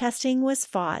 This testing was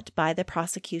fought by the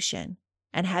prosecution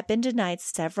and had been denied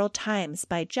several times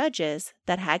by judges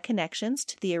that had connections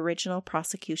to the original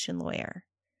prosecution lawyer.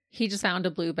 He just found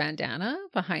a blue bandana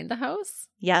behind the house?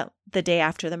 Yep. The day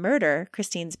after the murder,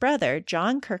 Christine's brother,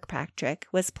 John Kirkpatrick,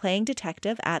 was playing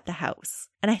detective at the house.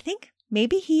 And I think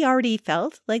maybe he already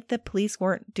felt like the police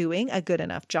weren't doing a good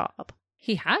enough job.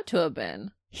 He had to have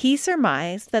been. He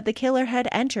surmised that the killer had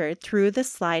entered through the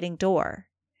sliding door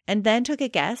and then took a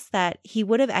guess that he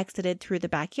would have exited through the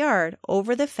backyard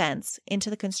over the fence into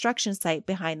the construction site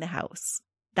behind the house.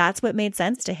 That's what made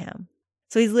sense to him.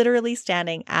 So he's literally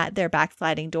standing at their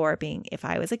backsliding door being, if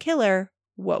I was a killer,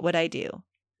 what would I do?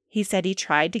 He said he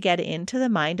tried to get into the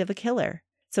mind of a killer.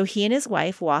 So he and his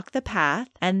wife walked the path,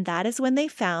 and that is when they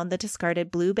found the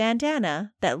discarded blue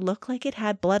bandana that looked like it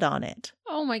had blood on it.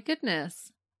 Oh my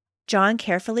goodness. John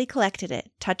carefully collected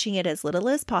it, touching it as little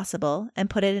as possible, and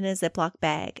put it in a Ziploc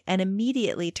bag and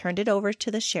immediately turned it over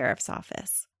to the sheriff's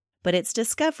office. but its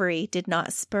discovery did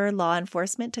not spur law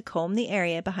enforcement to comb the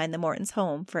area behind the Mortons'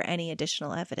 home for any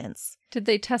additional evidence. Did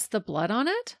they test the blood on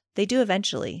it? They do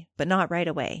eventually, but not right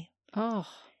away. Oh.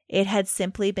 It had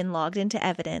simply been logged into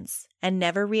evidence and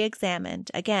never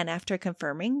re-examined again after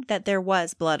confirming that there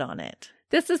was blood on it.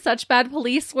 This is such bad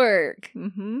police work.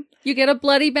 Mm-hmm. You get a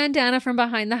bloody bandana from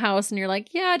behind the house and you're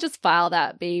like, yeah, just file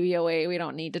that baby away. We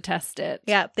don't need to test it.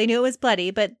 Yeah, they knew it was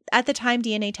bloody, but at the time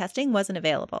DNA testing wasn't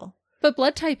available. But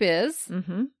blood type is.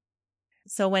 Mm-hmm.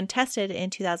 So when tested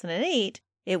in 2008,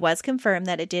 it was confirmed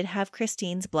that it did have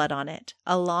Christine's blood on it,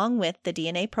 along with the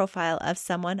DNA profile of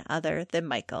someone other than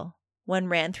Michael. When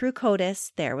ran through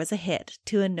CODIS, there was a hit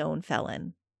to a known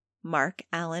felon, Mark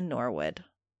Allen Norwood.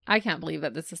 I can't believe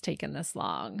that this has taken this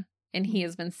long. And he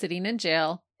has been sitting in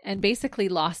jail and basically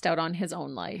lost out on his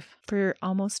own life. For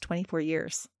almost 24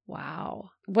 years.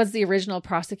 Wow. Was the original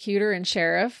prosecutor and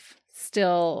sheriff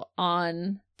still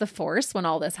on the force when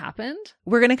all this happened?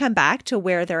 We're going to come back to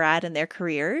where they're at in their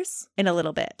careers in a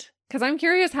little bit. Because I'm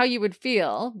curious how you would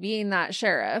feel being that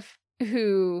sheriff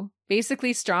who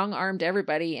basically strong-armed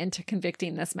everybody into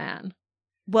convicting this man.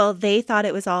 Well, they thought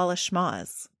it was all a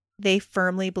schmoz. They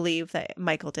firmly believe that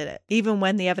Michael did it, even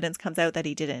when the evidence comes out that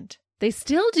he didn't. They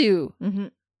still do. Mm-hmm.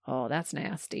 Oh, that's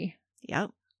nasty.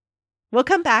 Yep. We'll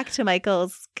come back to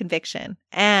Michael's conviction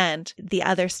and the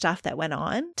other stuff that went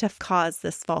on to cause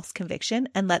this false conviction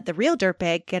and let the real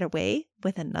dirtbag get away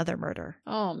with another murder.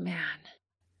 Oh, man.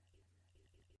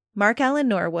 Mark Allen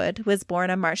Norwood was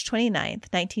born on March 29th,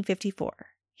 1954.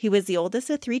 He was the oldest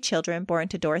of 3 children born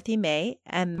to Dorothy May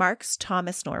and Marks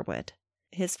Thomas Norwood.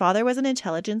 His father was an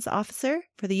intelligence officer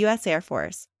for the U.S. Air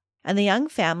Force, and the young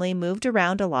family moved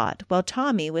around a lot while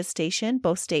Tommy was stationed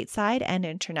both stateside and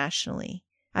internationally.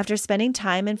 After spending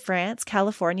time in France,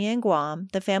 California, and Guam,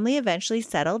 the family eventually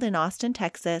settled in Austin,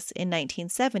 Texas in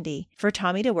 1970 for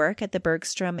Tommy to work at the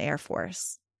Bergstrom Air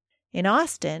Force. In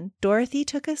Austin, Dorothy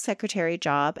took a secretary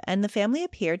job and the family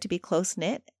appeared to be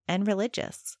close-knit and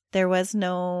religious. There was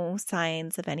no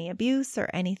signs of any abuse or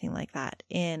anything like that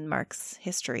in Mark's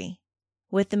history.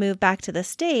 With the move back to the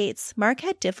States, Mark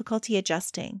had difficulty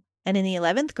adjusting, and in the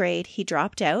 11th grade, he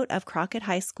dropped out of Crockett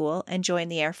High School and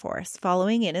joined the Air Force,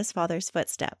 following in his father's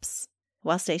footsteps.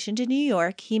 While stationed in New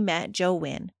York, he met Jo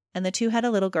Wynn, and the two had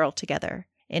a little girl together.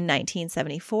 In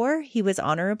 1974, he was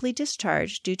honorably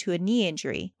discharged due to a knee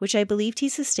injury, which I believed he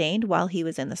sustained while he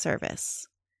was in the service.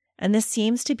 And this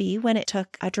seems to be when it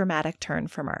took a dramatic turn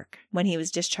for Mark, when he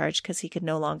was discharged because he could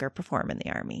no longer perform in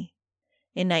the Army.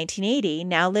 In 1980,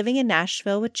 now living in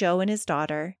Nashville with Joe and his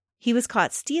daughter, he was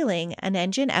caught stealing an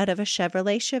engine out of a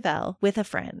Chevrolet Chevelle with a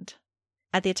friend.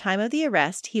 At the time of the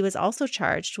arrest, he was also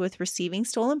charged with receiving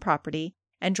stolen property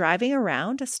and driving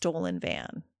around a stolen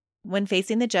van. When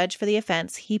facing the judge for the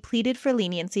offense, he pleaded for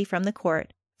leniency from the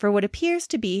court for what appears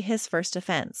to be his first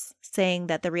offense, saying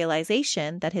that the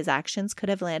realization that his actions could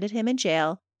have landed him in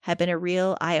jail had been a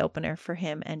real eye-opener for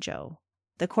him and Joe.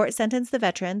 The court sentenced the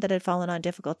veteran that had fallen on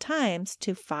difficult times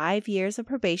to 5 years of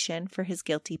probation for his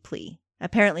guilty plea.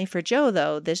 Apparently for Joe,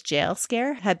 though, this jail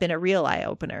scare had been a real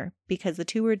eye-opener because the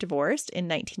two were divorced in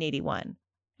 1981,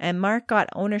 and Mark got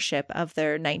ownership of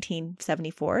their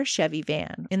 1974 Chevy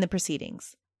van in the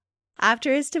proceedings.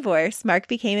 After his divorce, Mark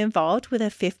became involved with a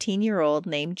 15-year-old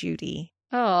named Judy.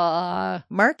 Aww.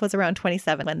 Mark was around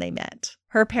 27 when they met.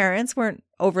 Her parents weren't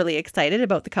overly excited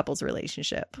about the couple's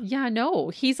relationship. Yeah, no.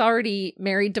 He's already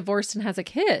married, divorced, and has a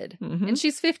kid. Mm-hmm. And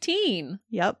she's 15.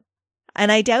 Yep.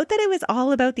 And I doubt that it was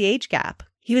all about the age gap.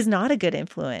 He was not a good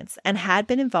influence and had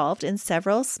been involved in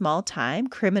several small-time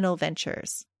criminal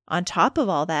ventures. On top of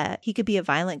all that, he could be a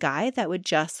violent guy that would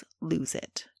just lose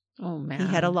it. Oh, man. He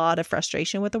had a lot of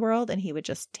frustration with the world and he would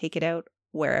just take it out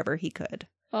wherever he could.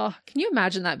 Oh, can you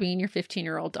imagine that being your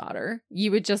 15-year-old daughter?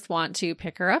 You would just want to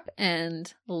pick her up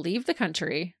and leave the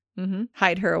country. Mm-hmm.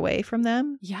 Hide her away from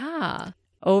them. Yeah.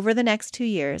 Over the next 2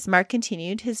 years, Mark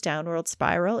continued his downward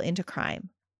spiral into crime.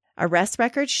 Arrest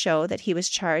records show that he was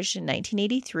charged in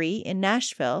 1983 in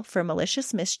Nashville for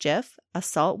malicious mischief,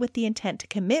 assault with the intent to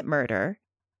commit murder,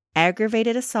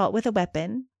 aggravated assault with a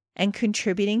weapon, and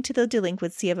contributing to the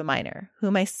delinquency of a minor,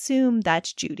 whom I assume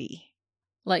that's Judy.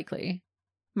 Likely.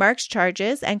 Mark's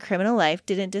charges and criminal life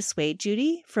didn't dissuade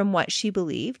Judy from what she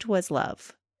believed was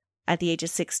love. At the age of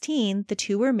 16, the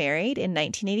two were married in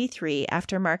 1983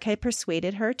 after Mark had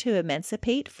persuaded her to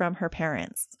emancipate from her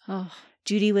parents. Oh.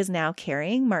 Judy was now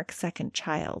carrying Mark's second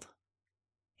child.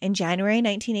 In January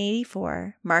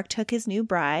 1984, Mark took his new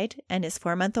bride and his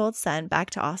 4-month-old son back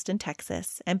to Austin,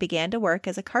 Texas, and began to work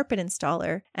as a carpet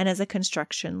installer and as a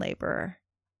construction laborer.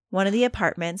 One of the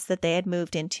apartments that they had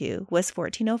moved into was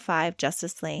 1405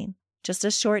 Justice Lane, just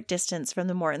a short distance from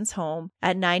the Mortons' home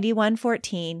at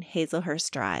 9114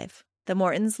 Hazelhurst Drive. The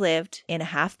Mortons lived in a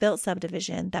half-built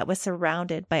subdivision that was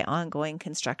surrounded by ongoing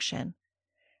construction.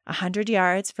 100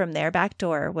 yards from their back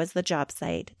door was the job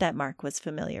site that Mark was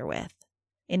familiar with.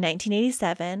 In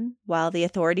 1987, while the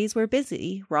authorities were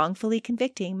busy wrongfully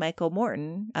convicting Michael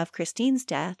Morton of Christine's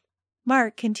death,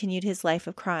 Mark continued his life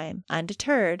of crime,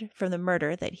 undeterred from the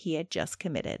murder that he had just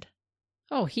committed.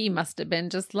 Oh, he must have been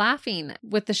just laughing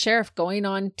with the sheriff going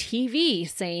on TV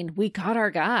saying, "We got our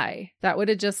guy." That would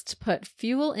have just put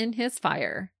fuel in his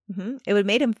fire. It would have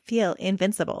made him feel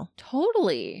invincible.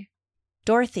 Totally.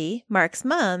 Dorothy, Mark's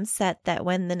mom, said that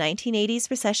when the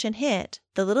 1980s recession hit,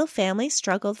 the little family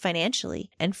struggled financially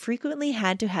and frequently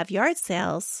had to have yard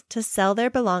sales to sell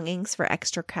their belongings for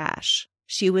extra cash.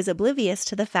 She was oblivious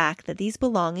to the fact that these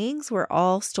belongings were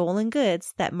all stolen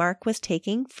goods that Mark was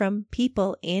taking from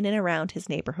people in and around his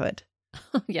neighborhood.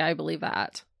 Yeah, I believe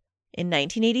that. In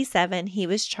 1987, he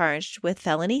was charged with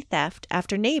felony theft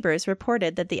after neighbors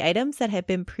reported that the items that had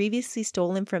been previously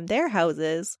stolen from their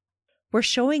houses were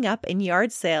showing up in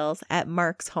yard sales at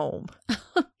Mark's home.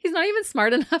 He's not even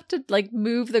smart enough to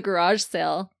move the garage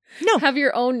sale. No. Have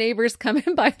your own neighbors come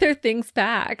and buy their things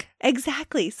back.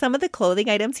 Exactly. Some of the clothing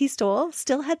items he stole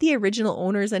still had the original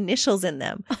owner's initials in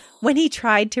them when he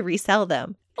tried to resell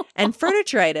them. And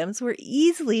furniture items were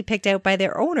easily picked out by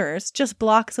their owners just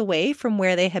blocks away from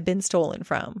where they had been stolen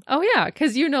from. Oh, yeah.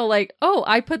 Because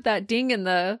I put that ding in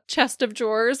the chest of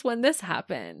drawers when this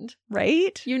happened.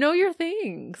 Right? You know your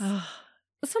things.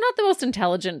 So not the most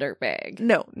intelligent dirtbag.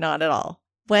 No, not at all.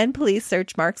 When police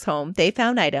searched Mark's home, they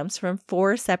found items from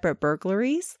 4 separate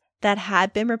burglaries that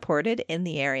had been reported in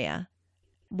the area.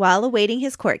 While awaiting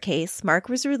his court case, Mark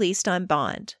was released on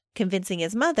bond, convincing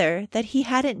his mother that he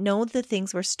hadn't known the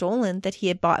things were stolen that he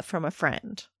had bought from a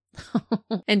friend.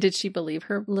 And did she believe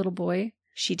her little boy?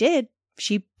 She did.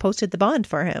 She posted the bond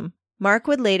for him. Mark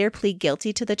would later plead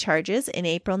guilty to the charges in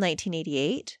April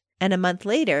 1988, and a month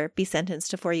later be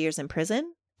sentenced to 4 years in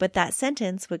prison, but that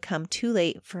sentence would come too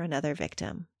late for another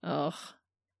victim. Ugh.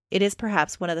 It is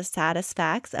perhaps one of the saddest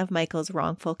facts of Michael's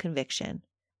wrongful conviction,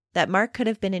 that Mark could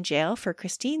have been in jail for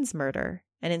Christine's murder,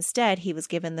 and instead he was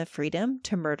given the freedom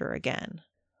to murder again.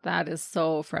 That is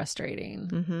so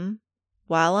frustrating.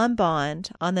 While on bond,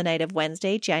 on the night of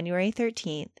Wednesday, January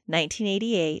 13th,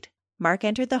 1988, Mark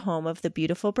entered the home of the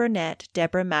beautiful brunette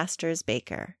Deborah Masters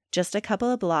Baker, just a couple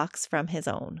of blocks from his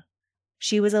own.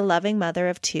 She was a loving mother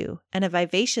of 2 and a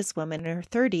vivacious woman in her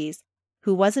 30s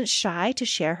who wasn't shy to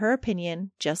share her opinion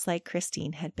just like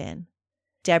Christine had been.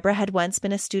 Deborah had once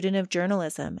been a student of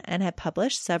journalism and had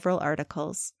published several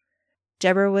articles.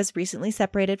 Deborah was recently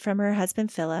separated from her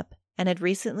husband Philip and had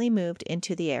recently moved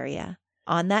into the area.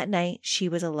 On that night, she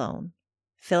was alone.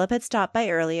 Philip had stopped by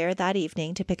earlier that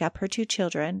evening to pick up her 2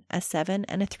 children, a 7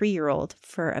 and a 3-year-old,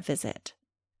 for a visit.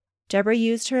 Deborah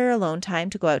used her alone time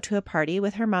to go out to a party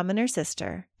with her mom and her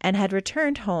sister, and had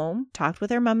returned home, talked with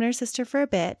her mom and her sister for a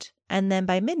bit, and then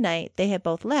by midnight they had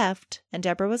both left, and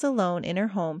Deborah was alone in her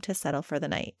home to settle for the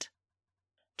night.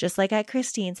 Just like at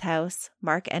Christine's house,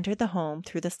 Mark entered the home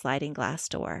through the sliding glass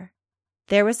door.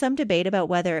 There was some debate about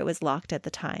whether it was locked at the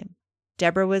time.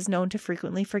 Deborah was known to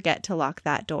frequently forget to lock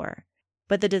that door,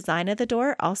 but the design of the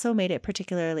door also made it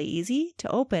particularly easy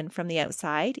to open from the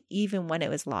outside even when it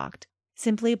was locked,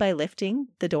 simply by lifting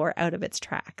the door out of its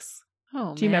tracks.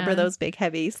 Oh, Do you remember those big,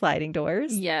 heavy sliding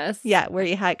doors? Yes. Yeah, where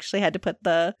you actually had to put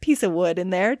the piece of wood in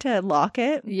there to lock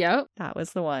it. Yep. That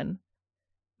was the one.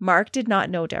 Mark did not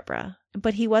know Deborah,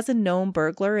 but he was a known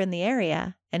burglar in the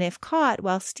area, and if caught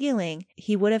while stealing,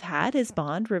 he would have had his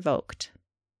bond revoked.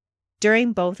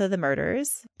 During both of the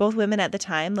murders, both women at the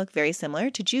time looked very similar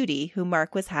to Judy, who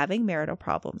Mark was having marital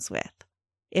problems with.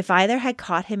 If either had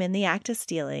caught him in the act of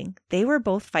stealing, they were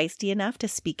both feisty enough to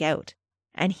speak out,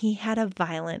 and he had a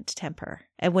violent temper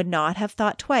and would not have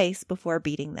thought twice before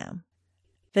beating them.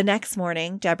 The next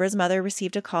morning, Deborah's mother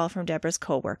received a call from Deborah's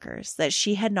co-workers that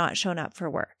she had not shown up for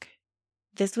work.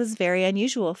 This was very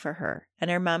unusual for her,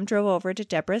 and her mom drove over to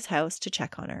Deborah's house to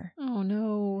check on her. Oh,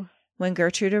 no. When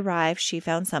Gertrude arrived, she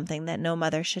found something that no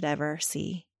mother should ever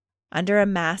see. Under a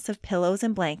mass of pillows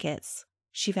and blankets,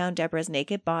 she found Deborah's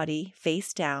naked body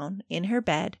face down in her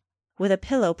bed with a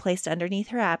pillow placed underneath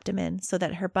her abdomen so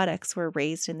that her buttocks were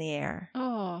raised in the air.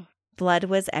 Oh. Blood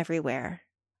was everywhere.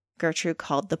 Gertrude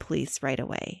called the police right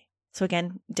away. So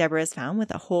again, Deborah is found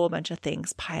with a whole bunch of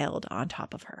things piled on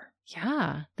top of her.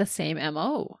 Yeah, the same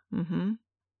MO.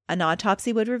 An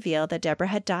autopsy would reveal that Deborah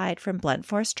had died from blunt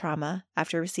force trauma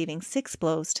after receiving 6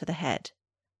 blows to the head.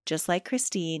 Just like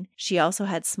Christine, she also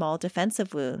had small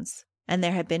defensive wounds, and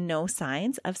there had been no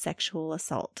signs of sexual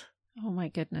assault. Oh my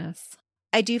goodness.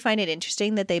 I do find it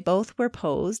interesting that they both were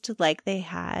posed like they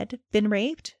had been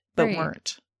raped, but Right.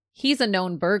 weren't. He's a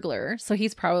known burglar, so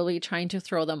he's probably trying to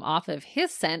throw them off of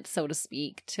his scent, so to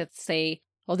speak, to say,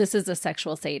 well, this is a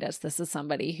sexual sadist. This is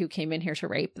somebody who came in here to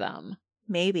rape them.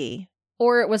 Maybe.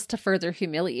 Or it was to further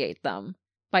humiliate them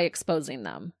by exposing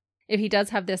them. If he does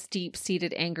have this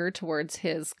deep-seated anger towards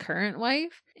his current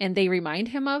wife, and they remind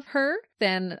him of her,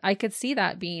 then I could see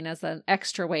that being as an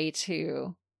extra way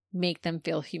to make them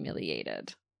feel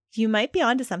humiliated. You might be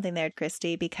onto something there,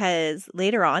 Christy, because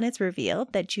later on it's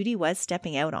revealed that Judy was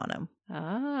stepping out on him.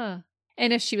 Ah.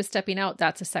 And if she was stepping out,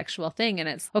 that's a sexual thing. And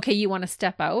it's, okay, you want to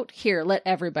step out? Here, let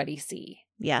everybody see.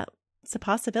 Yeah, it's a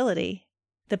possibility.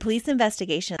 The police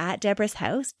investigation at Deborah's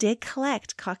house did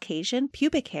collect Caucasian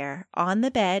pubic hair on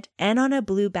the bed and on a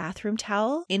blue bathroom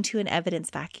towel into an evidence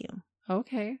vacuum.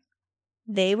 Okay.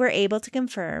 They were able to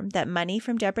confirm that money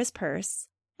from Deborah's purse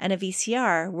and a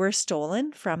VCR were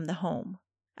stolen from the home.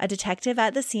 A detective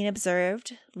at the scene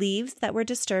observed leaves that were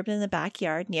disturbed in the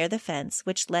backyard near the fence,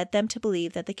 which led them to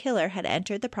believe that the killer had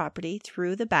entered the property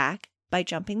through the back by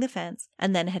jumping the fence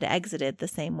and then had exited the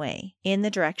same way, in the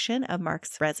direction of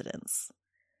Mark's residence.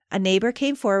 A neighbor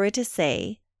came forward to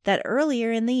say that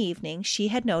earlier in the evening she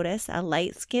had noticed a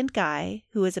light-skinned guy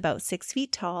who was about 6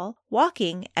 feet tall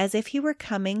walking as if he were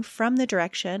coming from the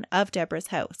direction of Deborah's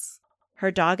house. Her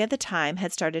dog at the time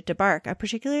had started to bark a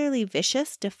particularly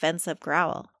vicious, defensive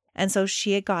growl, and so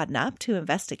she had gotten up to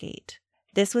investigate.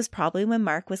 This was probably when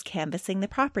Mark was canvassing the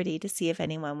property to see if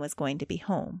anyone was going to be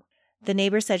home. The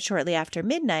neighbor said shortly after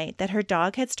midnight that her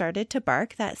dog had started to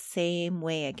bark that same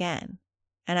way again,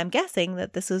 and I'm guessing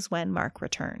that this was when Mark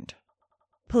returned.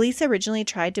 Police originally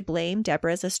tried to blame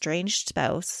Deborah's estranged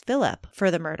spouse, Philip, for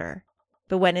the murder.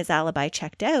 But when his alibi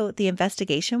checked out, the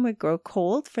investigation would grow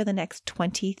cold for the next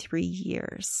 23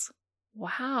 years.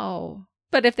 Wow.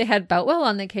 But if they had Boutwell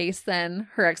on the case, then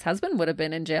her ex-husband would have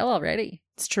been in jail already.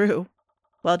 It's true.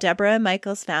 While Deborah and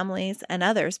Michael's families and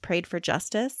others prayed for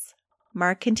justice,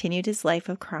 Mark continued his life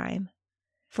of crime.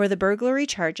 For the burglary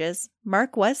charges,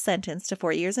 Mark was sentenced to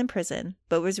 4 years in prison,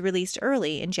 but was released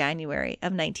early in January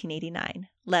of 1989,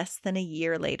 less than a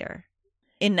year later.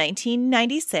 In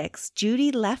 1996,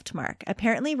 Judy left Mark,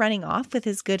 apparently running off with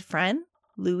his good friend,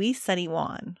 Louis Sonny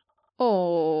Wan.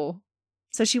 Oh.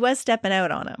 So she was stepping out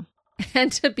on him.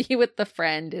 And to be with the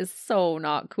friend is so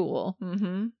not cool.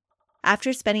 Mm-hmm.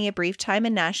 After spending a brief time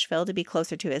in Nashville to be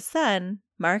closer to his son,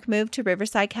 Mark moved to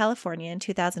Riverside, California in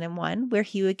 2001, where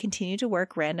he would continue to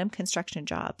work random construction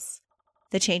jobs.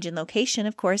 The change in location,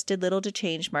 of course, did little to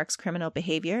change Mark's criminal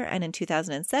behavior, and in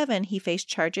 2007, he faced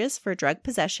charges for drug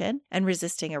possession and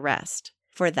resisting arrest.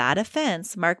 For that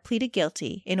offense, Mark pleaded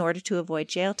guilty in order to avoid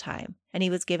jail time, and he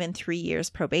was given 3 years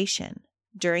probation.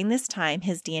 During this time,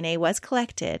 his DNA was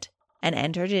collected and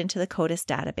entered into the CODIS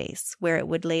database, where it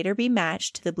would later be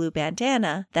matched to the blue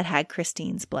bandana that had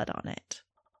Christine's blood on it.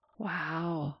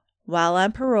 Wow. While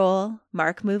on parole,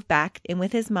 Mark moved back in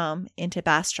with his mom into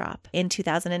Bastrop in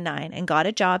 2009 and got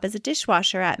a job as a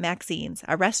dishwasher at Maxine's,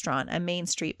 a restaurant on Main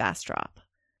Street, Bastrop.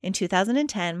 In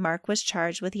 2010, Mark was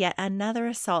charged with yet another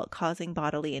assault causing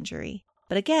bodily injury,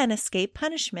 but again escaped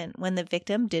punishment when the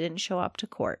victim didn't show up to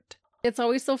court. It's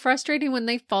always so frustrating when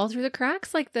they fall through the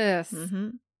cracks like this. Mm-hmm.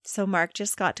 So Mark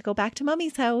just got to go back to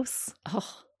Mummy's house.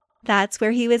 Oh. That's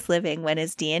where he was living when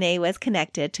his DNA was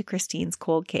connected to Christine's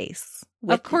cold case.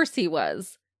 Of course he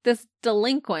was. This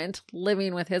delinquent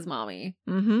living with his mommy.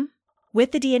 Mm-hmm.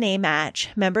 With the DNA match,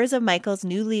 members of Michael's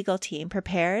new legal team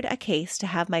prepared a case to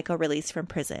have Michael released from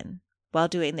prison. While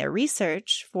doing their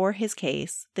research for his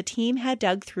case, the team had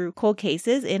dug through cold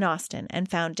cases in Austin and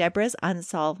found Deborah's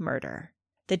unsolved murder.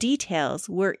 The details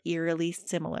were eerily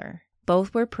similar.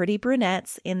 Both were pretty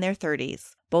brunettes in their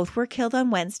 30s. Both were killed on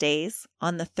Wednesdays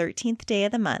on the 13th day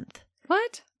of the month.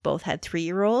 What? Both had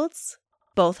 3-year-olds.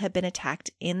 Both had been attacked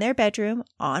in their bedroom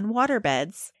on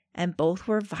waterbeds, and both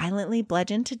were violently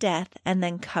bludgeoned to death and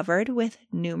then covered with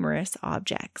numerous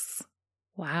objects.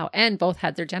 Wow. And both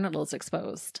had their genitals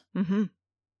exposed. Mm-hmm.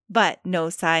 But no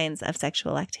signs of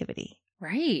sexual activity.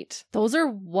 Right. Those are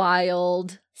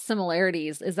wild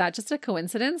similarities. Is that just a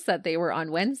coincidence that they were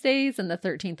on Wednesdays and the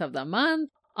 13th of the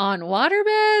month on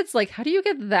waterbeds? Like, how do you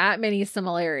get that many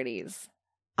similarities?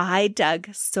 I dug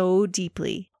so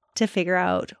deeply to figure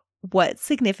out what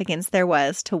significance there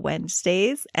was to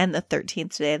Wednesdays and the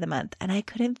 13th day of the month, and I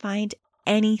couldn't find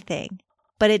anything.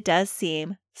 But it does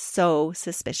seem so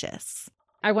suspicious.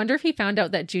 I wonder if he found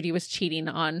out that Judy was cheating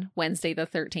on Wednesday the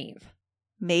 13th.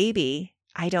 Maybe.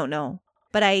 I don't know.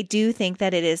 But I do think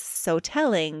that it is so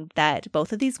telling that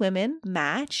both of these women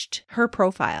matched her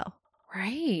profile.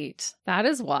 Right. That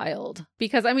is wild.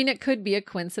 Because, I mean, it could be a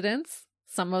coincidence.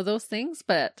 some of those things,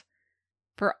 but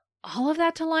for all of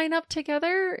that to line up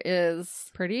together is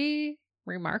pretty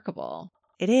remarkable.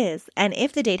 It is. And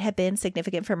if the date had been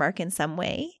significant for Mark in some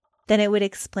way, then it would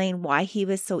explain why he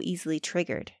was so easily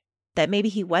triggered. That maybe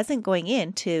he wasn't going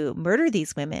in to murder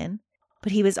these women,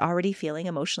 but he was already feeling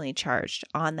emotionally charged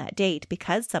on that date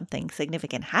because something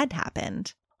significant had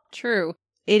happened. True.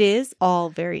 It is all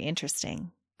very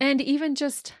interesting. And even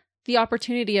just the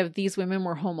opportunity of these women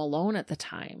were home alone at the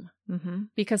time. Mm-hmm.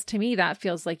 Because to me, that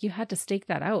feels like you had to stake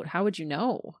that out. How would you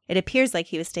know? It appears like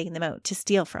he was staking them out to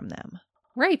steal from them.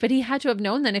 Right, but he had to have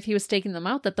known then if he was staking them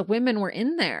out that the women were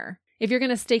in there. If you're going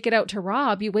to stake it out to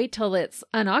rob, you wait till it's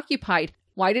unoccupied.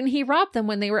 Why didn't he rob them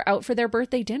when they were out for their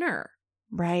birthday dinner?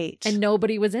 Right. And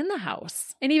nobody was in the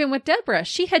house. And even with Deborah,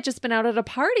 she had just been out at a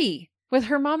party with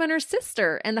her mom and her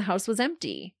sister, and the house was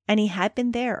empty. And he had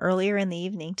been there earlier in the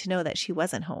evening to know that she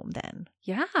wasn't home then.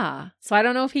 Yeah. So I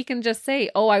don't know if he can just say,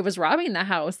 oh, I was robbing the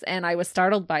house and I was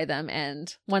startled by them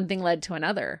and one thing led to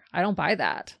another. I don't buy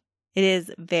that. It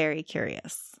is very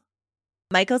curious.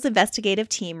 Michael's investigative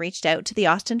team reached out to the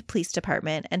Austin Police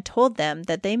Department and told them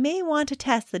that they may want to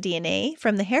test the DNA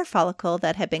from the hair follicle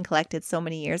that had been collected so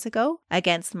many years ago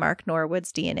against Mark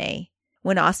Norwood's DNA.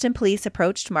 When Austin police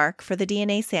approached Mark for the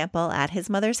DNA sample at his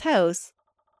mother's house,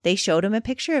 they showed him a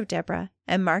picture of Deborah,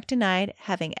 and Mark denied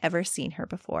having ever seen her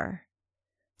before.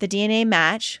 The DNA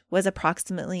match was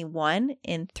approximately 1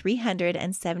 in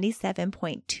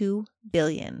 377.2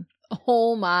 billion.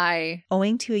 Oh my.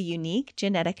 Owing to a unique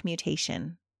genetic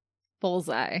mutation.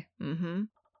 Bullseye. Mm-hmm.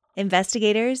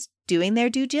 Investigators, doing their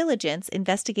due diligence,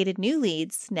 investigated new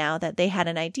leads now that they had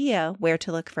an idea where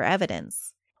to look for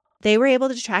evidence. They were able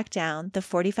to track down the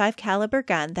 .45 caliber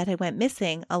gun that had went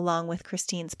missing along with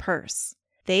Christine's purse.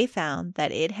 They found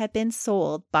that it had been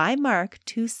sold by Mark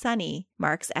to Sonny,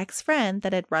 Mark's ex-friend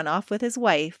that had run off with his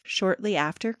wife shortly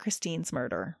after Christine's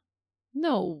murder.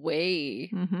 No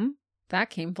way. Mm-hmm. That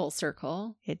came full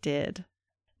circle. It did.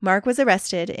 Mark was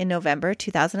arrested in November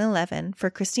 2011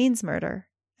 for Christine's murder,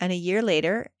 and a year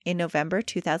later, in November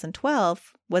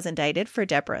 2012, was indicted for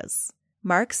Deborah's.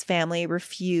 Mark's family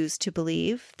refused to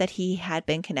believe that he had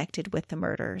been connected with the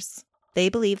murders. They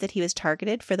believed that he was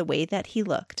targeted for the way that he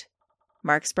looked.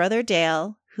 Mark's brother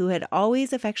Dale, who had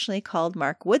always affectionately called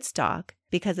Mark Woodstock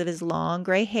because of his long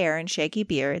gray hair and shaggy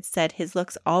beard, said his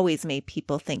looks always made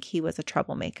people think he was a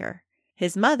troublemaker.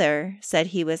 His mother said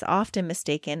he was often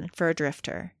mistaken for a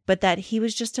drifter, but that he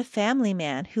was just a family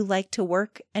man who liked to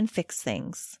work and fix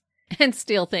things. And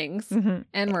steal things. Mm-hmm.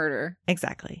 And murder.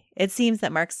 Exactly. It seems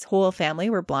that Mark's whole family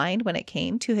were blind when it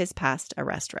came to his past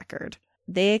arrest record.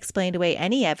 They explained away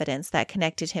any evidence that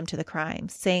connected him to the crime,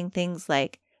 saying things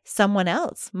like, someone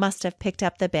else must have picked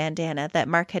up the bandana that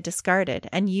Mark had discarded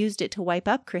and used it to wipe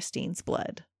up Christine's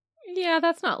blood. Yeah,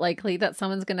 that's not likely that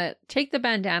someone's going to take the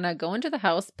bandana, go into the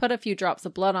house, put a few drops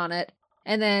of blood on it,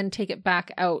 and then take it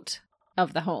back out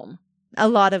of the home. A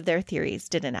lot of their theories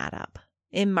didn't add up.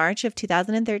 In March of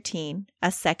 2013,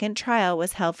 a second trial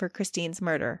was held for Christine's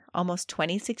murder, almost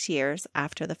 26 years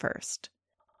after the first.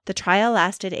 The trial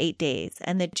lasted 8 days,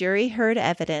 and the jury heard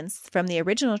evidence from the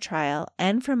original trial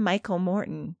and from Michael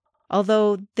Morton,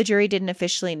 although the jury didn't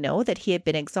officially know that he had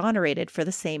been exonerated for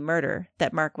the same murder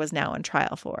that Mark was now on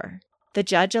trial for. The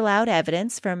judge allowed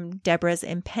evidence from Deborah's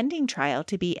impending trial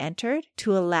to be entered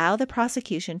to allow the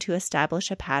prosecution to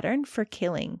establish a pattern for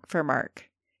killing for Mark.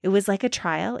 It was like a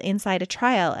trial inside a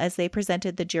trial as they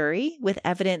presented the jury with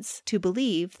evidence to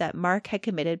believe that Mark had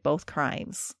committed both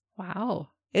crimes. Wow.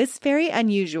 It's very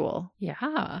unusual.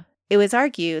 Yeah. It was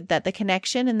argued that the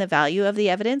connection and the value of the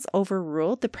evidence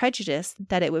overruled the prejudice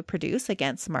that it would produce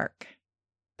against Mark.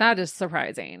 That is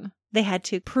surprising. They had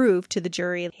to prove to the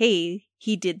jury, hey,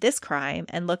 he did this crime,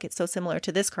 and look, it's so similar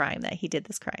to this crime that he did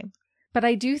this crime. But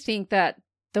I do think that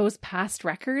those past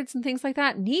records and things like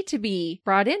that need to be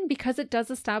brought in because it does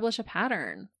establish a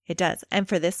pattern. It does. And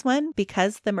for this one,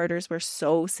 because the murders were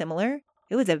so similar,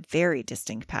 it was a very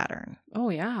distinct pattern. Oh,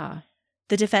 yeah.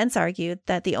 The defense argued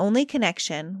that the only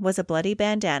connection was a bloody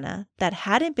bandana that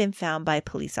hadn't been found by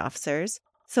police officers,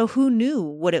 so who knew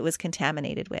what it was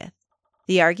contaminated with?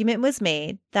 The argument was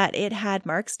made that it had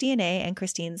Mark's DNA and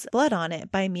Christine's blood on it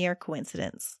by mere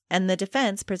coincidence, and the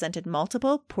defense presented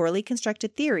multiple poorly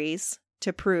constructed theories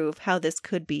to prove how this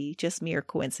could be just mere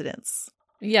coincidence.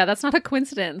 Yeah, that's not a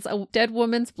coincidence. A dead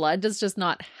woman's blood does just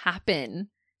not happen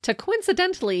to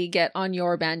coincidentally get on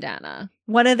your bandana.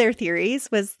 One of their theories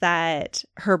was that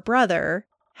her brother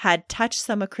had touched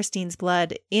some of Christine's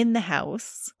blood in the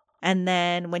house, and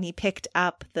then when he picked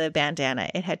up the bandana,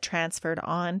 it had transferred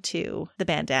onto the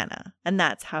bandana, and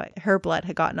that's how her blood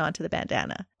had gotten onto the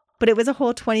bandana. But it was a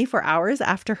whole 24 hours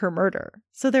after her murder.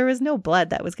 So there was no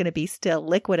blood that was going to be still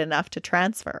liquid enough to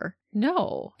transfer.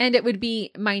 No. And it would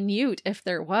be minute if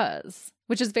there was,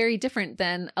 which is very different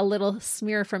than a little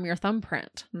smear from your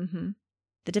thumbprint. Mm-hmm.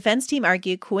 The defense team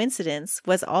argued coincidence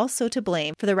was also to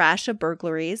blame for the rash of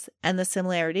burglaries and the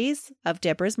similarities of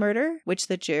Deborah's murder, which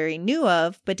the jury knew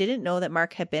of but didn't know that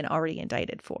Mark had been already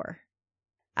indicted for.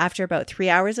 After about 3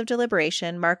 hours of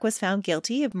deliberation, Mark was found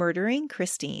guilty of murdering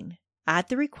Christine. At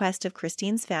the request of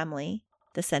Christine's family,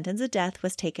 the sentence of death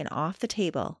was taken off the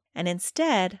table, and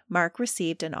instead, Mark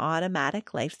received an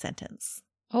automatic life sentence.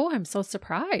 Oh, I'm so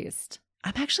surprised.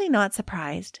 I'm actually not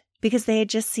surprised because they had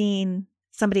just seen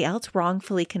somebody else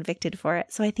wrongfully convicted for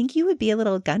it. So I think you would be a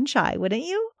little gun shy, wouldn't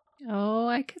you? Oh,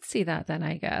 I could see that then,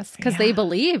 I guess. Because they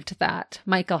believed that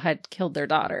Michael had killed their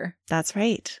daughter. That's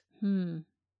right.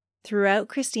 Throughout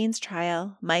Christine's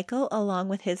trial, Michael, along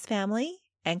with his family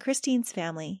and Christine's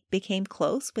family, became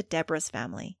close with Deborah's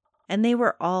family, and they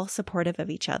were all supportive of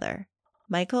each other.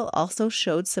 Michael also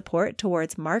showed support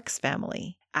towards Mark's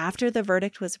family. After the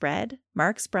verdict was read,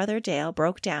 Mark's brother Dale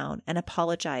broke down and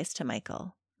apologized to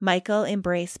Michael. Michael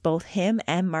embraced both him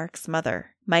and Mark's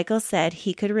mother. Michael said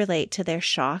he could relate to their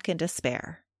shock and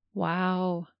despair.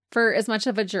 Wow. For as much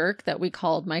of a jerk that we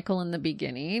called Michael in the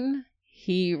beginning,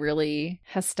 he really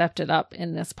has stepped it up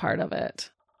in this part of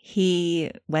it.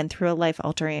 He went through a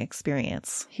life-altering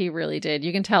experience. He really did.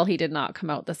 You can tell he did not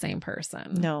come out the same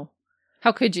person. No.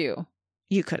 How could you?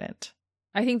 You couldn't.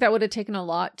 I think that would have taken a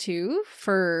lot, too,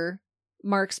 for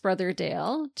Mark's brother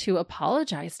Dale to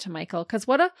apologize to Michael. Because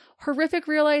what a horrific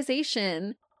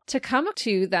realization to come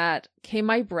to that, okay,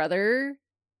 my brother,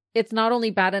 it's not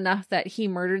only bad enough that he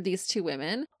murdered these two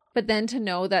women, but then to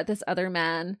know that this other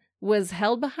man was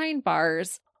held behind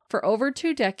bars for over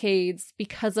 2 decades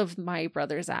because of my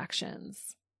brother's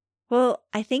actions. Well,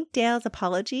 I think Dale's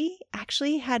apology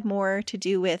actually had more to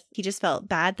do with he just felt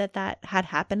bad that that had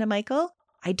happened to Michael.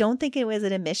 I don't think it was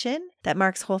an admission that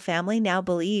Mark's whole family now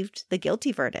believed the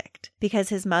guilty verdict because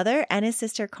his mother and his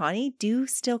sister Connie do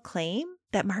still claim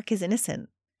that Mark is innocent.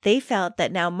 They felt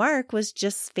that now Mark was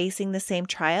just facing the same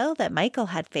trial that Michael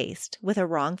had faced with a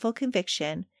wrongful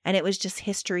conviction, and it was just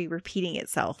history repeating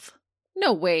itself.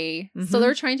 No way. So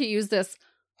they're trying to use this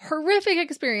horrific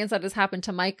experience that has happened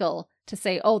to Michael to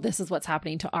say, oh, this is what's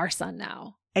happening to our son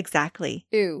now. Exactly.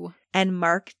 Ew. And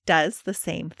Mark does the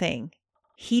same thing.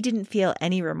 He didn't feel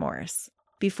any remorse.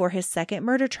 Before his second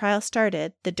murder trial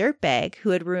started, the dirtbag,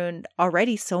 who had ruined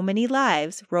already so many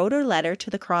lives, wrote a letter to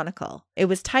the Chronicle. It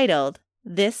was titled,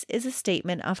 "This is a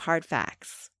Statement of Hard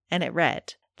Facts." And it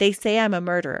read, "They say I'm a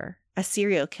murderer, a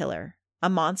serial killer, a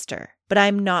monster, but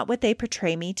I'm not what they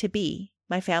portray me to be.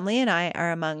 My family and I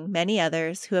are among many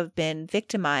others who have been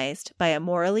victimized by a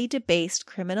morally debased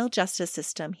criminal justice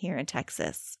system here in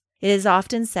Texas. It is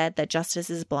often said that justice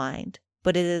is blind,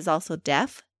 but it is also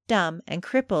deaf, dumb, and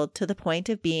crippled to the point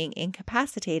of being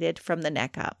incapacitated from the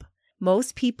neck up.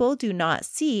 Most people do not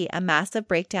see a massive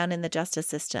breakdown in the justice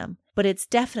system, but it's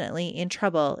definitely in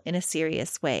trouble in a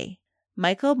serious way.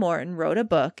 Michael Morton wrote a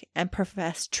book and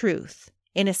professed truth,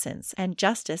 innocence, and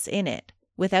justice in it,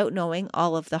 without knowing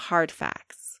all of the hard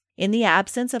facts. In the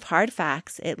absence of hard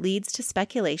facts, it leads to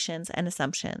speculations and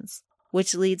assumptions,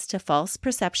 which leads to false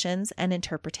perceptions and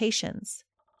interpretations.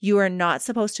 You are not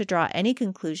supposed to draw any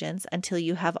conclusions until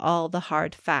you have all the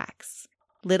hard facts.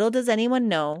 Little does anyone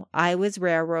know, I was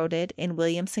railroaded in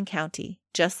Williamson County,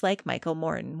 just like Michael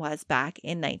Morton was back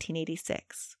in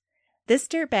 1986. This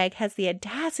dirtbag has the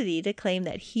audacity to claim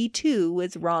that he too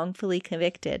was wrongfully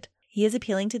convicted. He is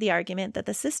appealing to the argument that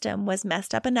the system was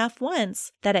messed up enough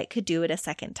once that it could do it a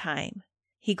second time.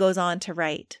 He goes on to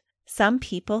write, "Some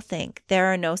people think there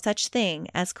are no such thing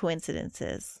as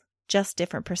coincidences, just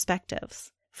different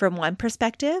perspectives. From one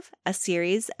perspective, a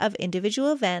series of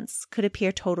individual events could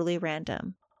appear totally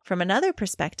random. From another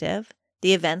perspective,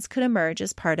 the events could emerge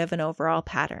as part of an overall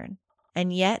pattern.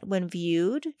 And yet, when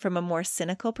viewed from a more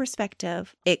cynical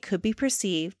perspective, it could be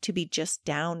perceived to be just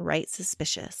downright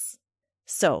suspicious.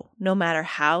 So, no matter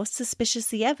how suspicious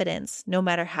the evidence, no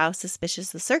matter how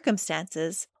suspicious the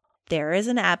circumstances, there is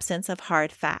an absence of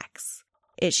hard facts.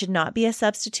 It should not be a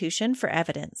substitution for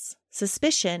evidence.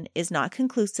 Suspicion is not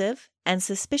conclusive, and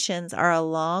suspicions are a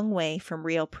long way from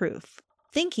real proof.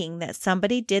 Thinking that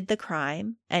somebody did the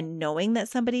crime and knowing that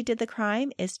somebody did the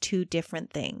crime is two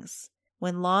different things.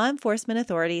 When law enforcement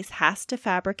authorities has to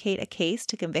fabricate a case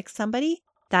to convict somebody,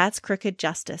 that's crooked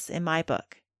justice in my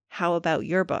book. How about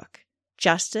your book?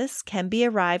 Justice can be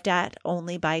arrived at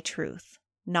only by truth,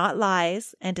 not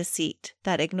lies and deceit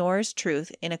that ignores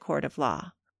truth in a court of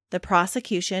law. The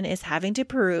prosecution is having to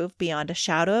prove beyond a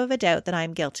shadow of a doubt that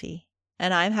I'm guilty,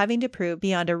 and I'm having to prove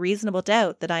beyond a reasonable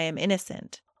doubt that I am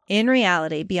innocent. In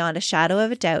reality, beyond a shadow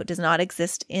of a doubt does not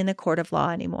exist in a court of law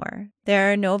anymore.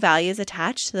 There are no values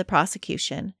attached to the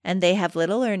prosecution, and they have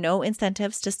little or no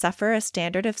incentives to suffer a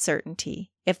standard of certainty.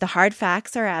 If the hard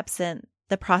facts are absent,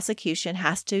 the prosecution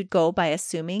has to go by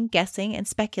assuming, guessing, and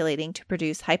speculating to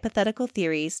produce hypothetical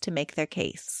theories to make their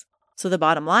case. So the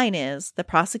bottom line is, the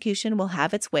prosecution will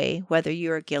have its way whether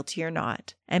you are guilty or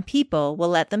not, and people will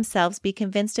let themselves be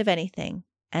convinced of anything,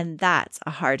 and that's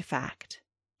a hard fact.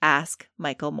 Ask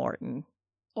Michael Morton.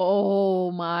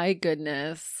 Oh my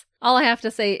goodness. All I have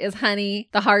to say is, honey,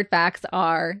 the hard facts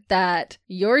are that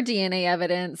your DNA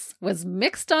evidence was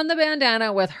mixed on the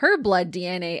bandana with her blood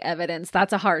DNA evidence.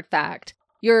 That's a hard fact.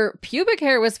 Your pubic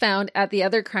hair was found at the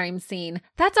other crime scene.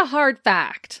 That's a hard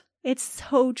fact. It's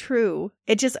so true.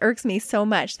 It just irks me so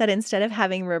much that instead of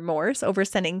having remorse over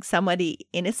sending somebody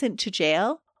innocent to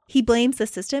jail, he blames the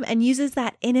system and uses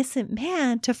that innocent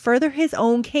man to further his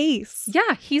own case.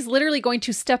 Yeah, he's literally going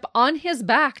to step on his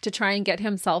back to try and get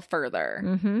himself further.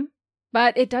 Mm-hmm.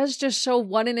 But it does just show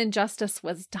what an injustice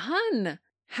was done.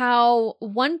 How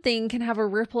one thing can have a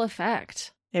ripple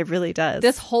effect. It really does.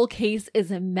 This whole case is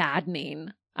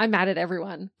maddening. I'm mad at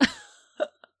everyone.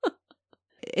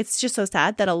 It's just so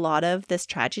sad that a lot of this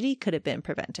tragedy could have been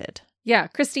prevented. Yeah,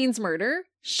 Christine's murder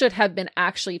should have been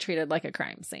actually treated like a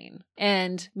crime scene.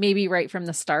 And maybe right from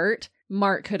the start,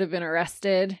 Mark could have been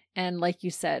arrested. And like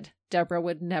you said, Deborah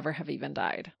would never have even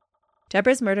died.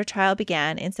 Deborah's murder trial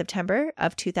began in September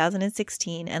of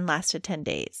 2016 and lasted 10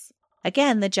 days.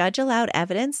 Again, the judge allowed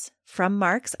evidence from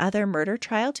Mark's other murder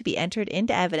trial to be entered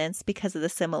into evidence because of the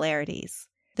similarities.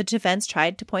 The defense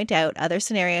tried to point out other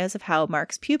scenarios of how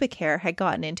Mark's pubic hair had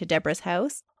gotten into Deborah's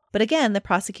house, but again, the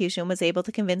prosecution was able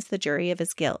to convince the jury of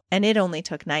his guilt, and it only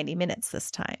took 90 minutes this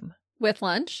time. With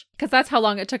lunch? Because that's how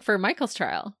long it took for Michael's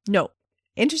trial. No.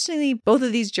 Interestingly, both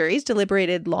of these juries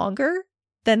deliberated longer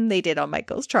than they did on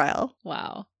Michael's trial.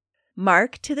 Wow.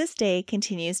 Mark, to this day,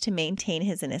 continues to maintain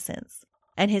his innocence,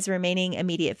 and his remaining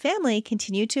immediate family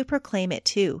continue to proclaim it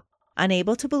too,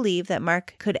 unable to believe that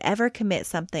Mark could ever commit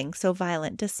something so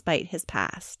violent despite his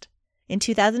past. In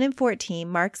 2014,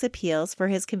 Mark's appeals for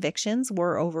his convictions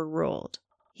were overruled.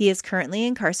 He is currently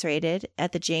incarcerated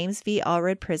at the James V.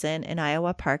 Allred Prison in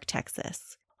Iowa Park,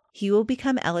 Texas. He will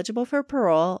become eligible for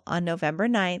parole on November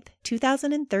 9th,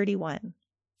 2031.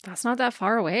 That's not that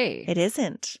far away. It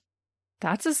isn't.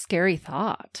 That's a scary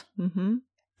thought. Mm-hmm.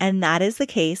 And that is the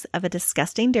case of a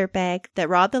disgusting dirtbag that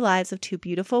robbed the lives of two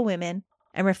beautiful women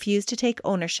and refused to take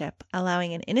ownership,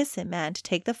 allowing an innocent man to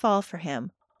take the fall for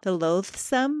him, the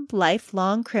loathsome,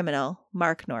 lifelong criminal,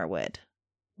 Mark Norwood.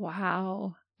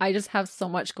 Wow. I just have so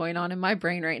much going on in my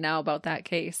brain right now about that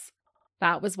case.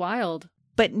 That was wild.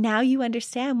 But now you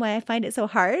understand why I find it so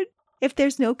hard if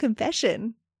there's no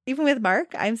confession. Even with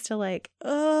Mark, I'm still like,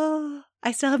 oh,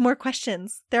 I still have more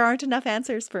questions. There aren't enough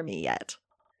answers for me yet.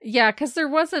 Yeah, because there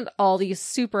wasn't all these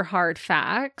super hard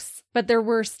facts, but there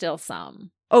were still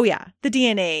some. Oh yeah, the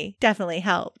DNA definitely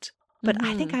helped. But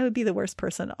I think I would be the worst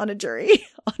person on a jury,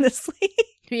 honestly.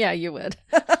 Yeah, you would.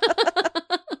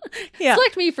 Yeah.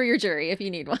 Select me for your jury if you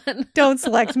need one. Don't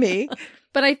select me.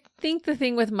 But I think the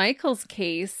thing with Michael's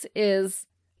case is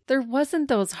there wasn't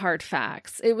those hard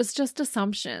facts. It was just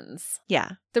assumptions.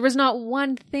 Yeah. There was not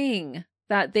one thing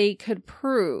that they could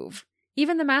prove.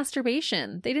 Even the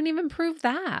masturbation, they didn't even prove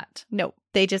that. No,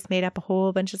 they just made up a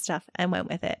whole bunch of stuff and went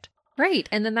with it. Right.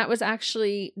 And then that was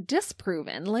actually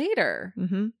disproven later.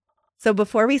 Mm-hmm. So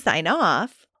before we sign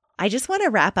off, I just want to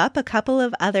wrap up a couple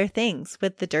of other things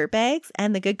with the dirtbags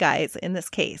and the good guys in this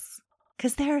case,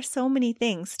 because there are so many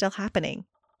things still happening.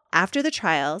 After the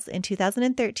trials in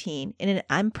 2013, in an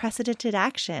unprecedented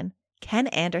action, Ken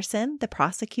Anderson, the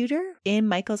prosecutor in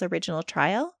Michael's original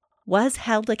trial, was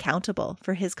held accountable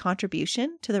for his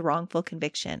contribution to the wrongful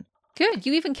conviction. Good.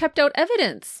 You even kept out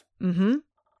evidence. Mm-hmm.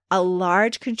 A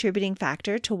large contributing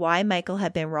factor to why Michael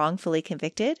had been wrongfully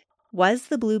convicted was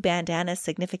the blue bandana's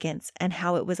significance and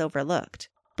how it was overlooked.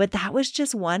 But that was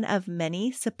just one of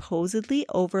many supposedly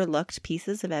overlooked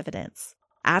pieces of evidence.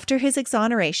 After his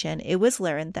exoneration, it was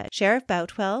learned that Sheriff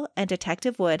Boutwell and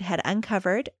Detective Wood had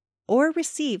uncovered or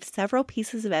received several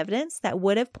pieces of evidence that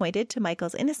would have pointed to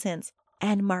Michael's innocence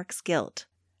and Mark's guilt.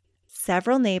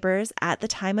 Several neighbors at the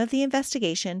time of the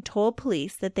investigation told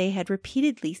police that they had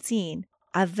repeatedly seen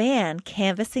a van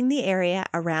canvassing the area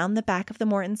around the back of the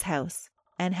Mortons' house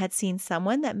and had seen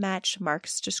someone that matched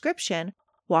Mark's description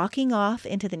walking off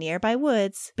into the nearby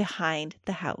woods behind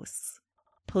the house.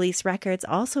 Police records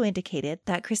also indicated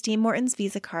that Christine Morton's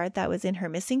Visa card that was in her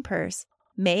missing purse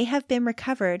may have been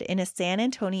recovered in a San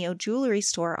Antonio jewelry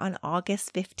store on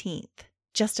August 15th.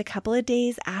 Just a couple of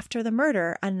days after the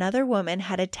murder, another woman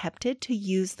had attempted to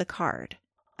use the card.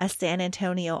 A San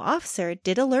Antonio officer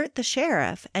did alert the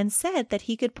sheriff and said that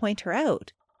he could point her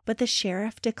out, but the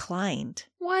sheriff declined.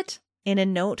 What? In a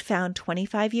note found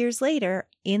 25 years later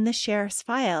in the sheriff's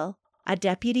file, a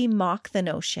deputy mocked the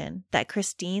notion that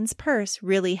Christine's purse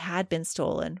really had been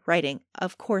stolen, writing,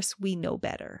 "Of course we know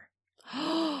better."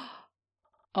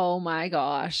 Oh my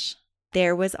gosh.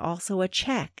 There was also a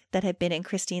check that had been in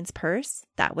Christine's purse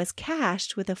that was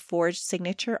cashed with a forged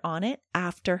signature on it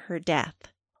after her death.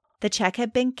 The check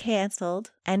had been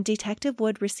canceled, and Detective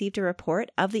Wood received a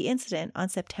report of the incident on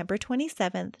September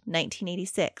 27th,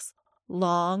 1986,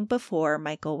 long before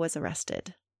Michael was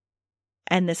arrested.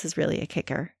 And this is really a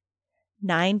kicker.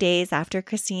 9 days after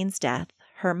Christine's death,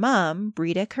 her mom,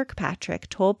 Rita Kirkpatrick,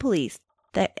 told police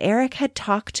that Eric had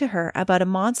talked to her about a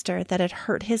monster that had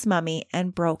hurt his mummy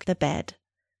and broke the bed.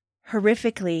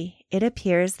 Horrifically, it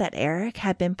appears that Eric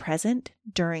had been present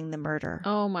during the murder.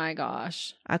 Oh my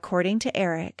gosh. According to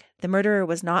Eric, the murderer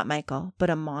was not Michael, but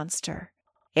a monster.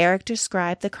 Eric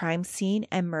described the crime scene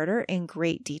and murder in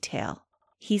great detail.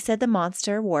 He said the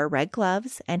monster wore red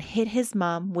gloves and hit his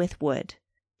mom with wood,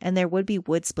 and there would be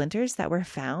wood splinters that were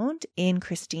found in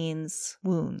Christine's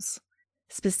wounds.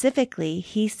 Specifically,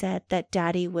 he said that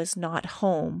Daddy was not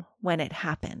home when it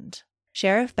happened.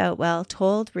 Sheriff Boutwell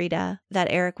told Rita that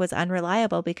Eric was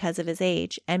unreliable because of his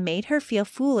age and made her feel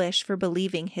foolish for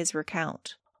believing his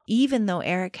recount, even though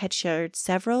Eric had shared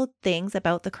several things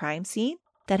about the crime scene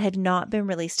that had not been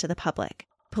released to the public.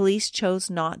 Police chose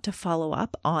not to follow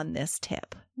up on this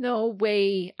tip. No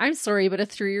way. I'm sorry, but a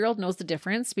 3-year-old knows the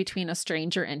difference between a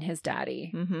stranger and his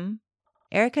daddy.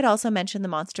 Eric had also mentioned the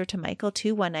monster to Michael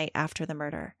too one night after the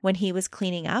murder, when he was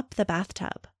cleaning up the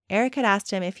bathtub. Eric had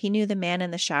asked him if he knew the man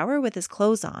in the shower with his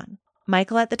clothes on.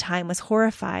 Michael at the time was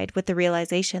horrified with the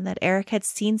realization that Eric had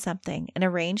seen something and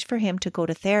arranged for him to go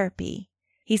to therapy.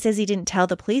 He says he didn't tell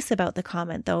the police about the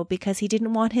comment, though, because he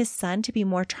didn't want his son to be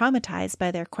more traumatized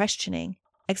by their questioning,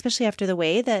 especially after the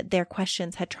way that their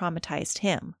questions had traumatized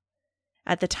him.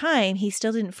 At the time, he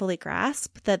still didn't fully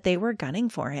grasp that they were gunning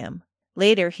for him.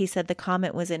 Later, he said the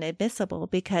comment was inadmissible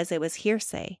because it was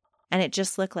hearsay, and it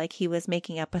just looked like he was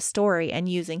making up a story and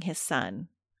using his son.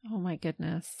 Oh my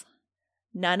goodness.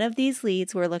 None of these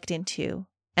leads were looked into.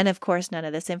 And of course, none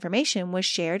of this information was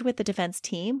shared with the defense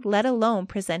team, let alone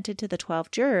presented to the 12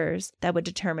 jurors that would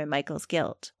determine Michael's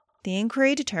guilt. The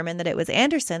inquiry determined that it was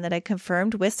Anderson that had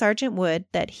confirmed with Sergeant Wood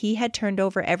that he had turned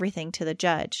over everything to the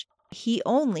judge. He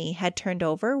only had turned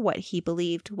over what he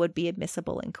believed would be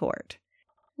admissible in court.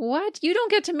 What? You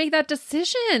don't get to make that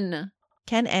decision.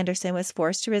 Ken Anderson was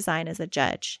forced to resign as a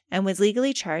judge and was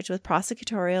legally charged with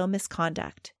prosecutorial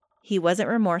misconduct. He wasn't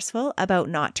remorseful about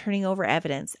not turning over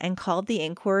evidence and called the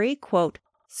inquiry, quote,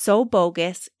 "so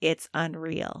bogus, it's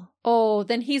unreal." Oh,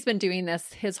 then he's been doing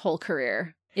this his whole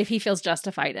career, if he feels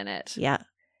justified in it. Yeah.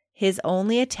 His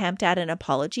only attempt at an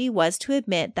apology was to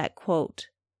admit that, quote,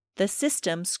 "the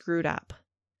system screwed up."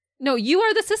 No, you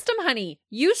are the system, honey.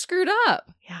 You screwed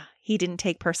up. Yeah. He didn't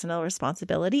take personal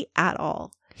responsibility at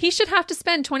all. He should have to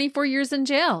spend 24 years in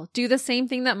jail. Do the same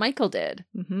thing that Michael did.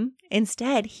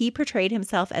 Instead, he portrayed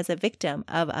himself as a victim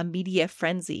of a media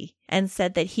frenzy and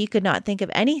said that he could not think of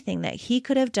anything that he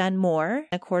could have done more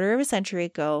a quarter of a century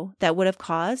ago that would have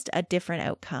caused a different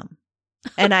outcome.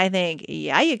 And I think,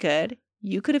 yeah, you could.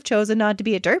 You could have chosen not to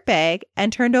be a dirtbag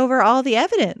and turned over all the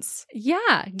evidence.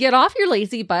 Yeah, get off your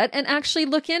lazy butt and actually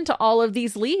look into all of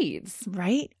these leads.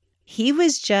 Right? He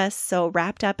was just so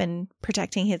wrapped up in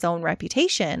protecting his own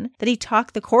reputation that he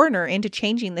talked the coroner into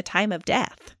changing the time of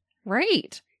death.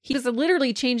 Right. He was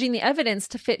literally changing the evidence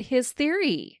to fit his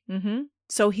theory.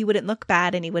 So he wouldn't look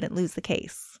bad and he wouldn't lose the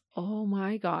case. Oh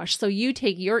my gosh. So you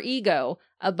take your ego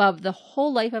above the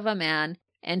whole life of a man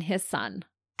and his son.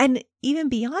 And even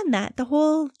beyond that, the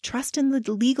whole trust in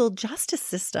the legal justice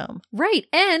system. Right.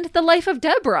 And the life of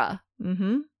Deborah.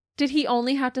 Did he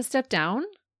only have to step down?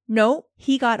 No,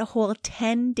 he got a whole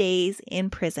 10 days in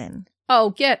prison. Oh,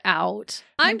 get out.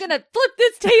 I'm going to flip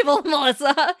this table,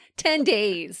 Melissa. 10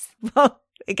 days. Well,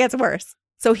 it gets worse.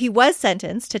 So he was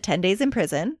sentenced to 10 days in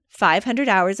prison, 500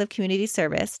 hours of community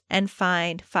service, and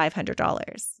fined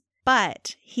 $500.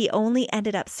 But he only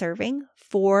ended up serving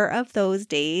 4 of those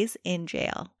days in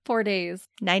jail. 4 days.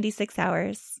 96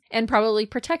 hours. And probably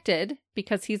protected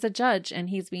because he's a judge and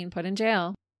he's being put in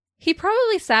jail. He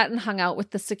probably sat and hung out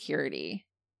with the security.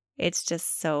 It's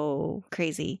just so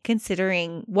crazy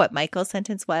considering what Michael's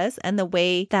sentence was and the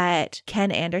way that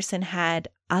Ken Anderson had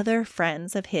other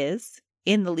friends of his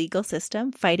in the legal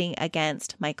system fighting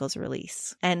against Michael's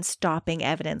release and stopping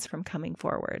evidence from coming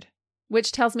forward.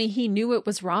 which tells me he knew it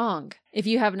was wrong. If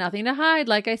you have nothing to hide,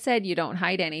 like I said, you don't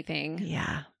hide anything.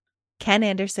 Yeah. Ken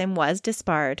Anderson was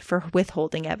disbarred for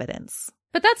withholding evidence.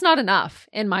 But that's not enough,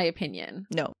 in my opinion.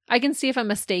 No. I can see if a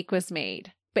mistake was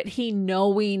made, but he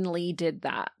knowingly did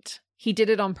that. He did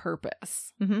it on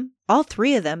purpose. Mm-hmm. All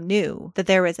three of them knew that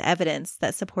there was evidence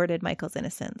that supported Michael's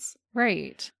innocence.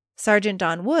 Right. Sergeant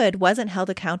Don Wood wasn't held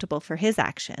accountable for his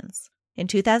actions. In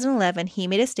 2011, he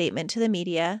made a statement to the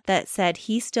media that said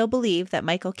he still believed that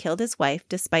Michael killed his wife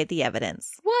despite the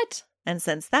evidence. What? And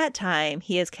since that time,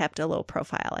 he has kept a low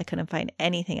profile. I couldn't find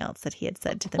anything else that he had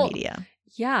said to the media.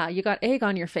 Yeah, you got egg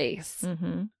on your face.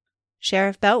 Mm-hmm.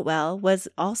 Sheriff Boutwell was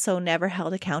also never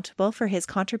held accountable for his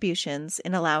contributions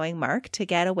in allowing Mark to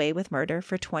get away with murder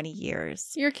for 20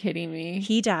 years. You're kidding me.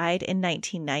 He died in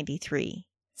 1993.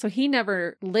 So he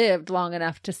never lived long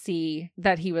enough to see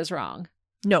that he was wrong.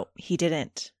 No, he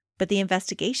didn't. But the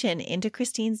investigation into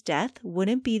Christine's death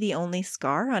wouldn't be the only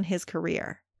scar on his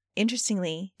career.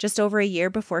 Interestingly, just over a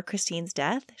year before Christine's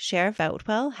death, Sheriff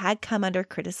Boutwell had come under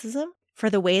criticism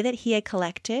for the way that he had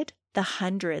collected the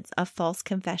hundreds of false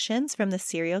confessions from the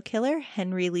serial killer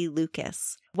Henry Lee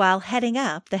Lucas while heading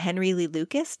up the Henry Lee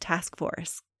Lucas task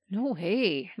force. No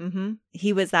way. Mm-hmm.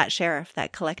 He was that sheriff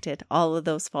that collected all of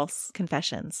those false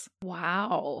confessions.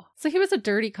 Wow. So he was a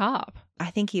dirty cop. I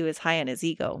think he was high on his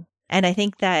ego. And I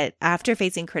think that after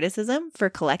facing criticism for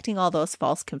collecting all those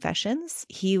false confessions,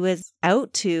 he was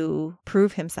out to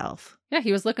prove himself. Yeah,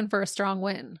 he was looking for a strong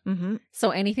win. Mm-hmm.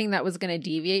 So anything that was going to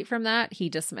deviate from that, he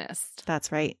dismissed.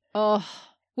 That's right. Oh,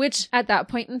 which at that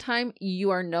point in time,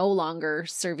 you are no longer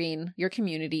serving your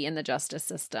community in the justice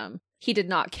system. He did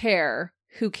not care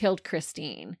who killed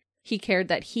Christine. He cared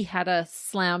that he had a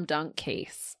slam dunk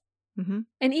case. Mm-hmm.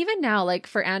 And even now, like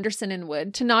for Anderson and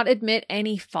Wood, to not admit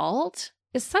any fault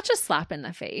is such a slap in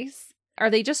the face. Are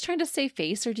they just trying to save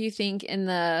face, or do you think in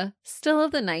the still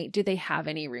of the night, do they have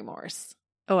any remorse?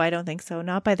 Oh, I don't think so.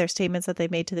 Not by their statements that they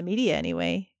made to the media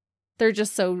anyway. They're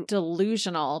just so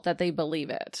delusional that they believe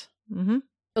it. Mm-hmm.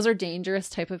 Those are dangerous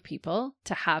type of people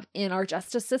to have in our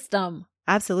justice system.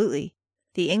 Absolutely.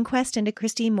 The inquest into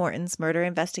Christine Morton's murder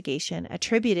investigation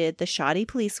attributed the shoddy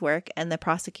police work and the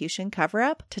prosecution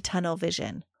cover-up to tunnel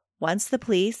vision. Once the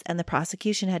police and the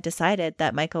prosecution had decided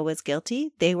that Michael was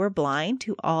guilty, they were blind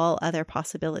to all other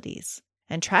possibilities.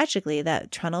 And tragically,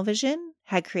 that tunnel vision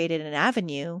had created an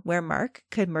avenue where Mark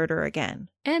could murder again.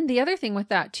 And the other thing with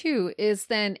that, too, is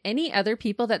then any other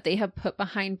people that they have put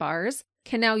behind bars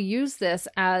can now use this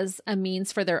as a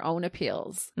means for their own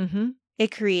appeals. Mm-hmm.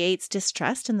 It creates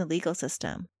distrust in the legal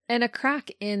system. And a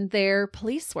crack in their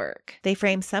police work. They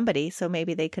framed somebody, so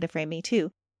maybe they could have framed me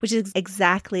too, which is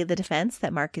exactly the defense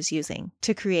that Mark is using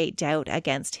to create doubt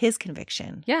against his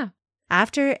conviction. Yeah.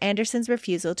 After Anderson's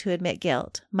refusal to admit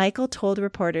guilt, Michael told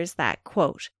reporters that,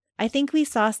 quote, "I think we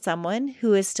saw someone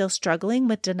who is still struggling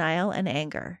with denial and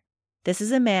anger. This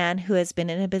is a man who has been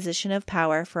in a position of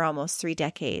power for almost 3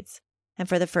 decades, and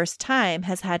for the first time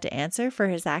has had to answer for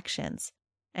his actions,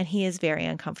 and he is very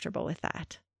uncomfortable with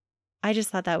that." I just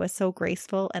thought that was so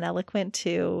graceful and eloquent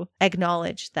to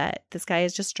acknowledge that this guy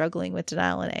is just struggling with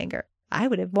denial and anger. I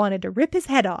would have wanted to rip his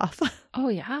head off. Oh,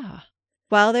 yeah.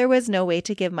 While there was no way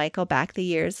to give Michael back the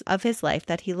years of his life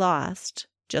that he lost,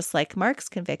 just like Mark's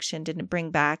conviction didn't bring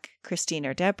back Christine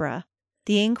or Deborah,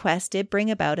 the inquest did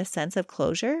bring about a sense of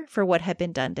closure for what had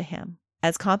been done to him.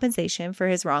 As compensation for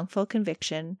his wrongful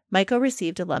conviction, Michael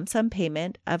received a lump sum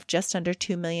payment of just under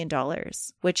 $2 million,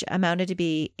 which amounted to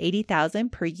be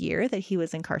 $80,000 per year that he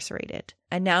was incarcerated.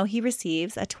 And now he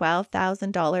receives a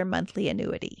 $12,000 monthly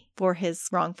annuity for his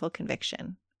wrongful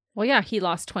conviction. Well, yeah, he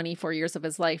lost 24 years of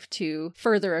his life to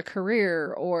further a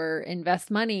career or invest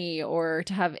money or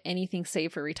to have anything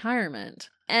saved for retirement.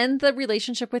 And the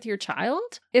relationship with your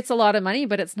child? It's a lot of money,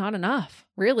 but it's not enough,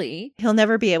 really. He'll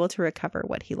never be able to recover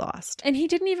what he lost. And he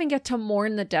didn't even get to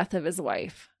mourn the death of his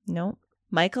wife. No.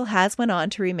 Michael has went on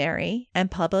to remarry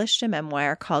and published a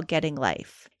memoir called Getting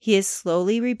Life. He is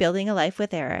slowly rebuilding a life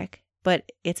with Eric,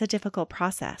 but it's a difficult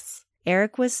process.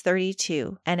 Eric was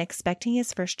 32 and expecting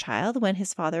his first child when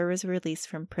his father was released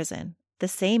from prison, the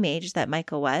same age that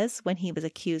Michael was when he was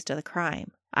accused of the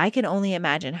crime. I can only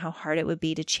imagine how hard it would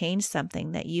be to change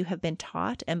something that you have been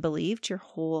taught and believed your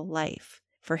whole life.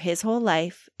 For his whole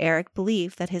life, Eric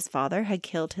believed that his father had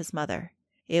killed his mother.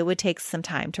 It would take some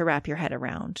time to wrap your head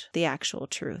around the actual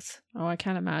truth. Oh, I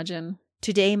can't imagine.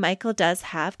 Today, Michael does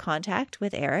have contact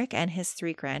with Eric and his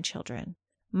 3 grandchildren.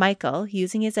 Michael,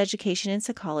 using his education in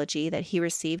psychology that he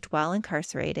received while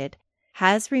incarcerated,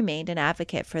 has remained an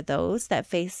advocate for those that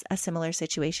face a similar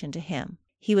situation to him.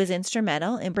 He was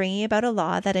instrumental in bringing about a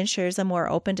law that ensures a more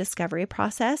open discovery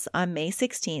process on May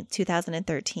 16,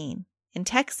 2013. In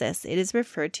Texas, it is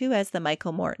referred to as the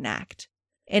Michael Morton Act.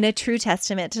 In a true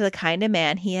testament to the kind of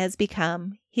man he has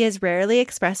become, he has rarely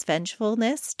expressed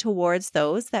vengefulness towards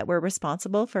those that were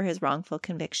responsible for his wrongful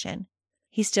conviction.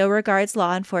 He still regards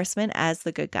law enforcement as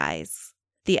the good guys.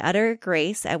 The utter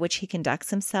grace at which he conducts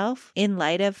himself in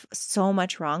light of so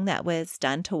much wrong that was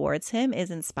done towards him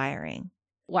is inspiring.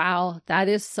 Wow, that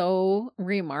is so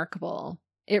remarkable.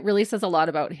 It really says a lot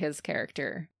about his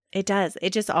character. It does.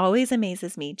 It just always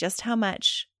amazes me just how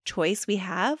much choice we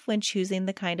have when choosing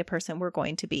the kind of person we're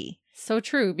going to be. So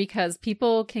true, because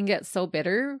people can get so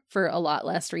bitter for a lot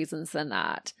less reasons than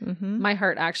that. Mm-hmm. My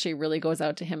heart actually really goes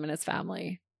out to him and his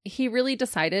family. He really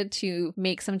decided to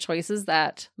make some choices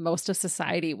that most of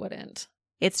society wouldn't.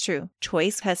 It's true.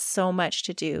 Choice has so much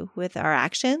to do with our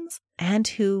actions and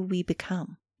who we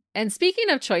become. And speaking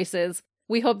of choices,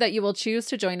 we hope that you will choose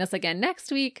to join us again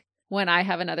next week when I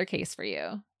have another case for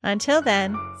you. Until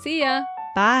then, see ya.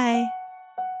 Bye.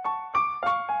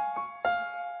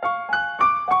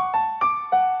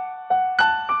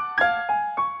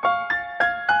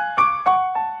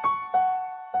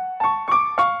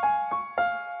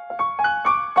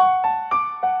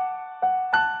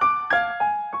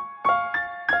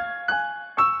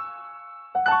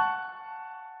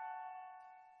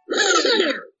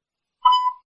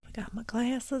 I got my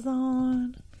glasses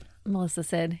on. Melissa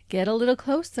said, get a little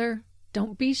closer.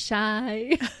 Don't be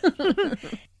shy.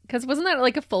 Because wasn't that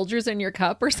like a Folgers in your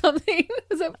cup or something?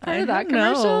 Is that part of that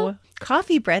commercial? No.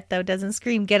 Coffee breath, though, doesn't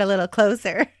scream, get a little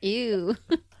closer. Ew.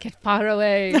 Get far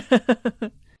away.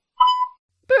 Boop.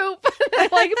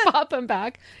 Like pop him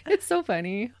back. It's so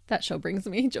funny. That show brings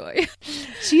me joy.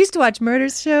 She used to watch murder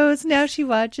shows. Now she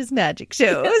watches magic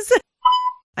shows.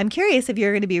 I'm curious if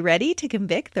you're going to be ready to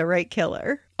convict the right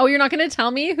killer. Oh, you're not going to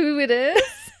tell me who it is?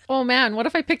 Oh, man. What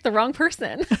if I pick the wrong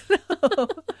person? No.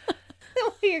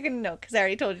 You're going to know because I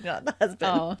already told you not the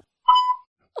husband. Oh.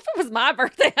 If it was my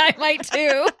birthday, I might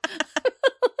too.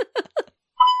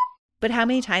 But how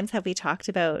many times have we talked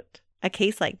about a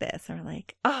case like this? And we're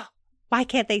like, oh, why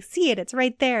can't they see it? It's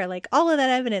right there. Like all of that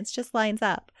evidence just lines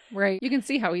up. Right. You can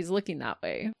see how he's looking that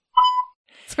way.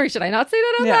 Sorry, should I not say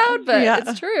that out loud? But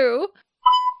it's true.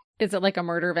 Is it like a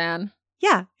murder van?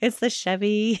 Yeah, it's the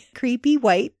Chevy creepy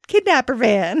white kidnapper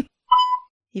van.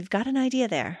 You've got an idea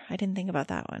there. I didn't think about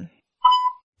that one.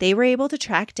 They were able to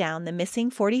track down the missing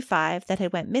 45 that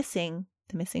had went missing.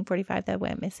 The missing 45 that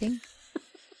went missing.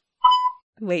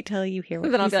 Wait till you hear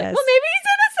what then he I'll be says. like, well, maybe he's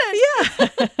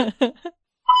innocent. Yeah.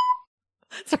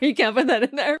 Sorry, you can't put that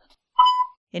in there.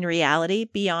 In reality,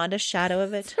 beyond a shadow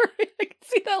of it. Sorry, I can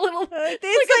see that little, it's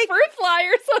like a fruit fly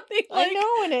or something. I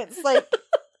know, and it's like,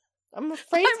 I'm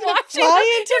afraid it's going to watching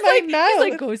fly into my mouth. He's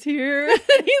like, goes here.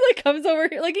 And he like comes over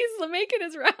here. Like he's making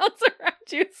his rounds around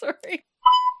you. Sorry.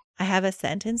 I have a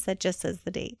sentence that just says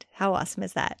the date. How awesome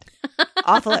is that?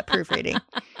 Awful at proofreading.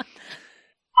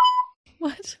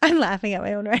 What? I'm laughing at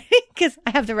my own writing because I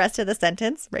have the rest of the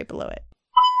sentence right below it.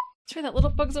 Sure, that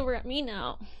little bug's over at me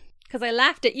now because I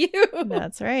laughed at you.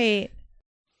 That's right.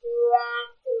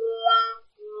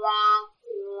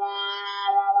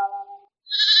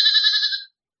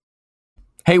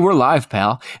 Hey, we're live,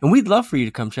 pal, and we'd love for you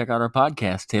to come check out our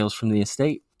podcast, Tales from the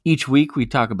Estate. Each week, we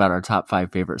talk about our top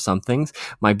 5 favorite somethings.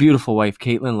 My beautiful wife,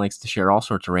 Caitlin, likes to share all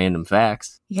sorts of random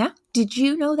facts. Yeah? Did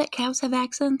you know that cows have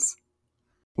accents?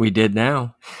 We did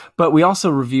now. But we also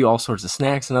review all sorts of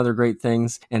snacks and other great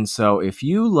things. And so if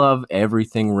you love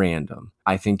everything random,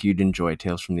 I think you'd enjoy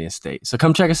Tales from the Estate. So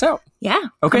come check us out. Yeah.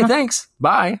 Okay, thanks.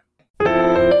 Bye.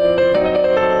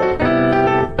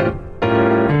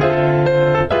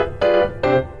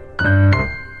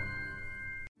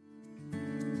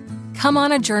 Come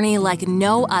on a journey like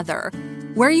no other,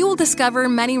 where you will discover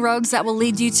many roads that will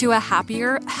lead you to a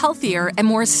happier, healthier, and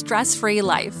more stress-free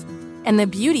life. And the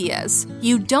beauty is,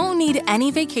 you don't need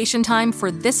any vacation time for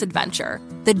this adventure.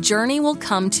 The journey will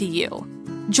come to you.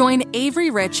 Join Avery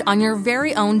Rich on your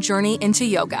very own journey into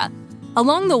yoga.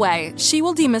 Along the way, she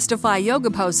will demystify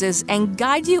yoga poses and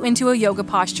guide you into a yoga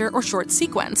posture or short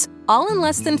sequence, all in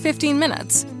less than 15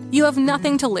 minutes. You have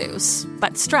nothing to lose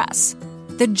but stress.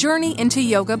 The Journey into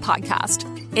Yoga podcast.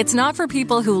 It's not for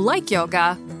people who like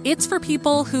yoga, it's for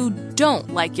people who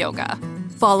don't like yoga.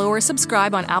 Follow or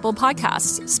subscribe on Apple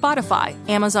Podcasts, Spotify,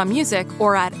 Amazon Music,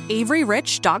 or at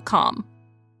averyrich.com.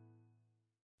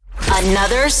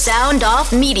 Another Sound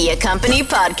Off Media Company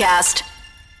podcast.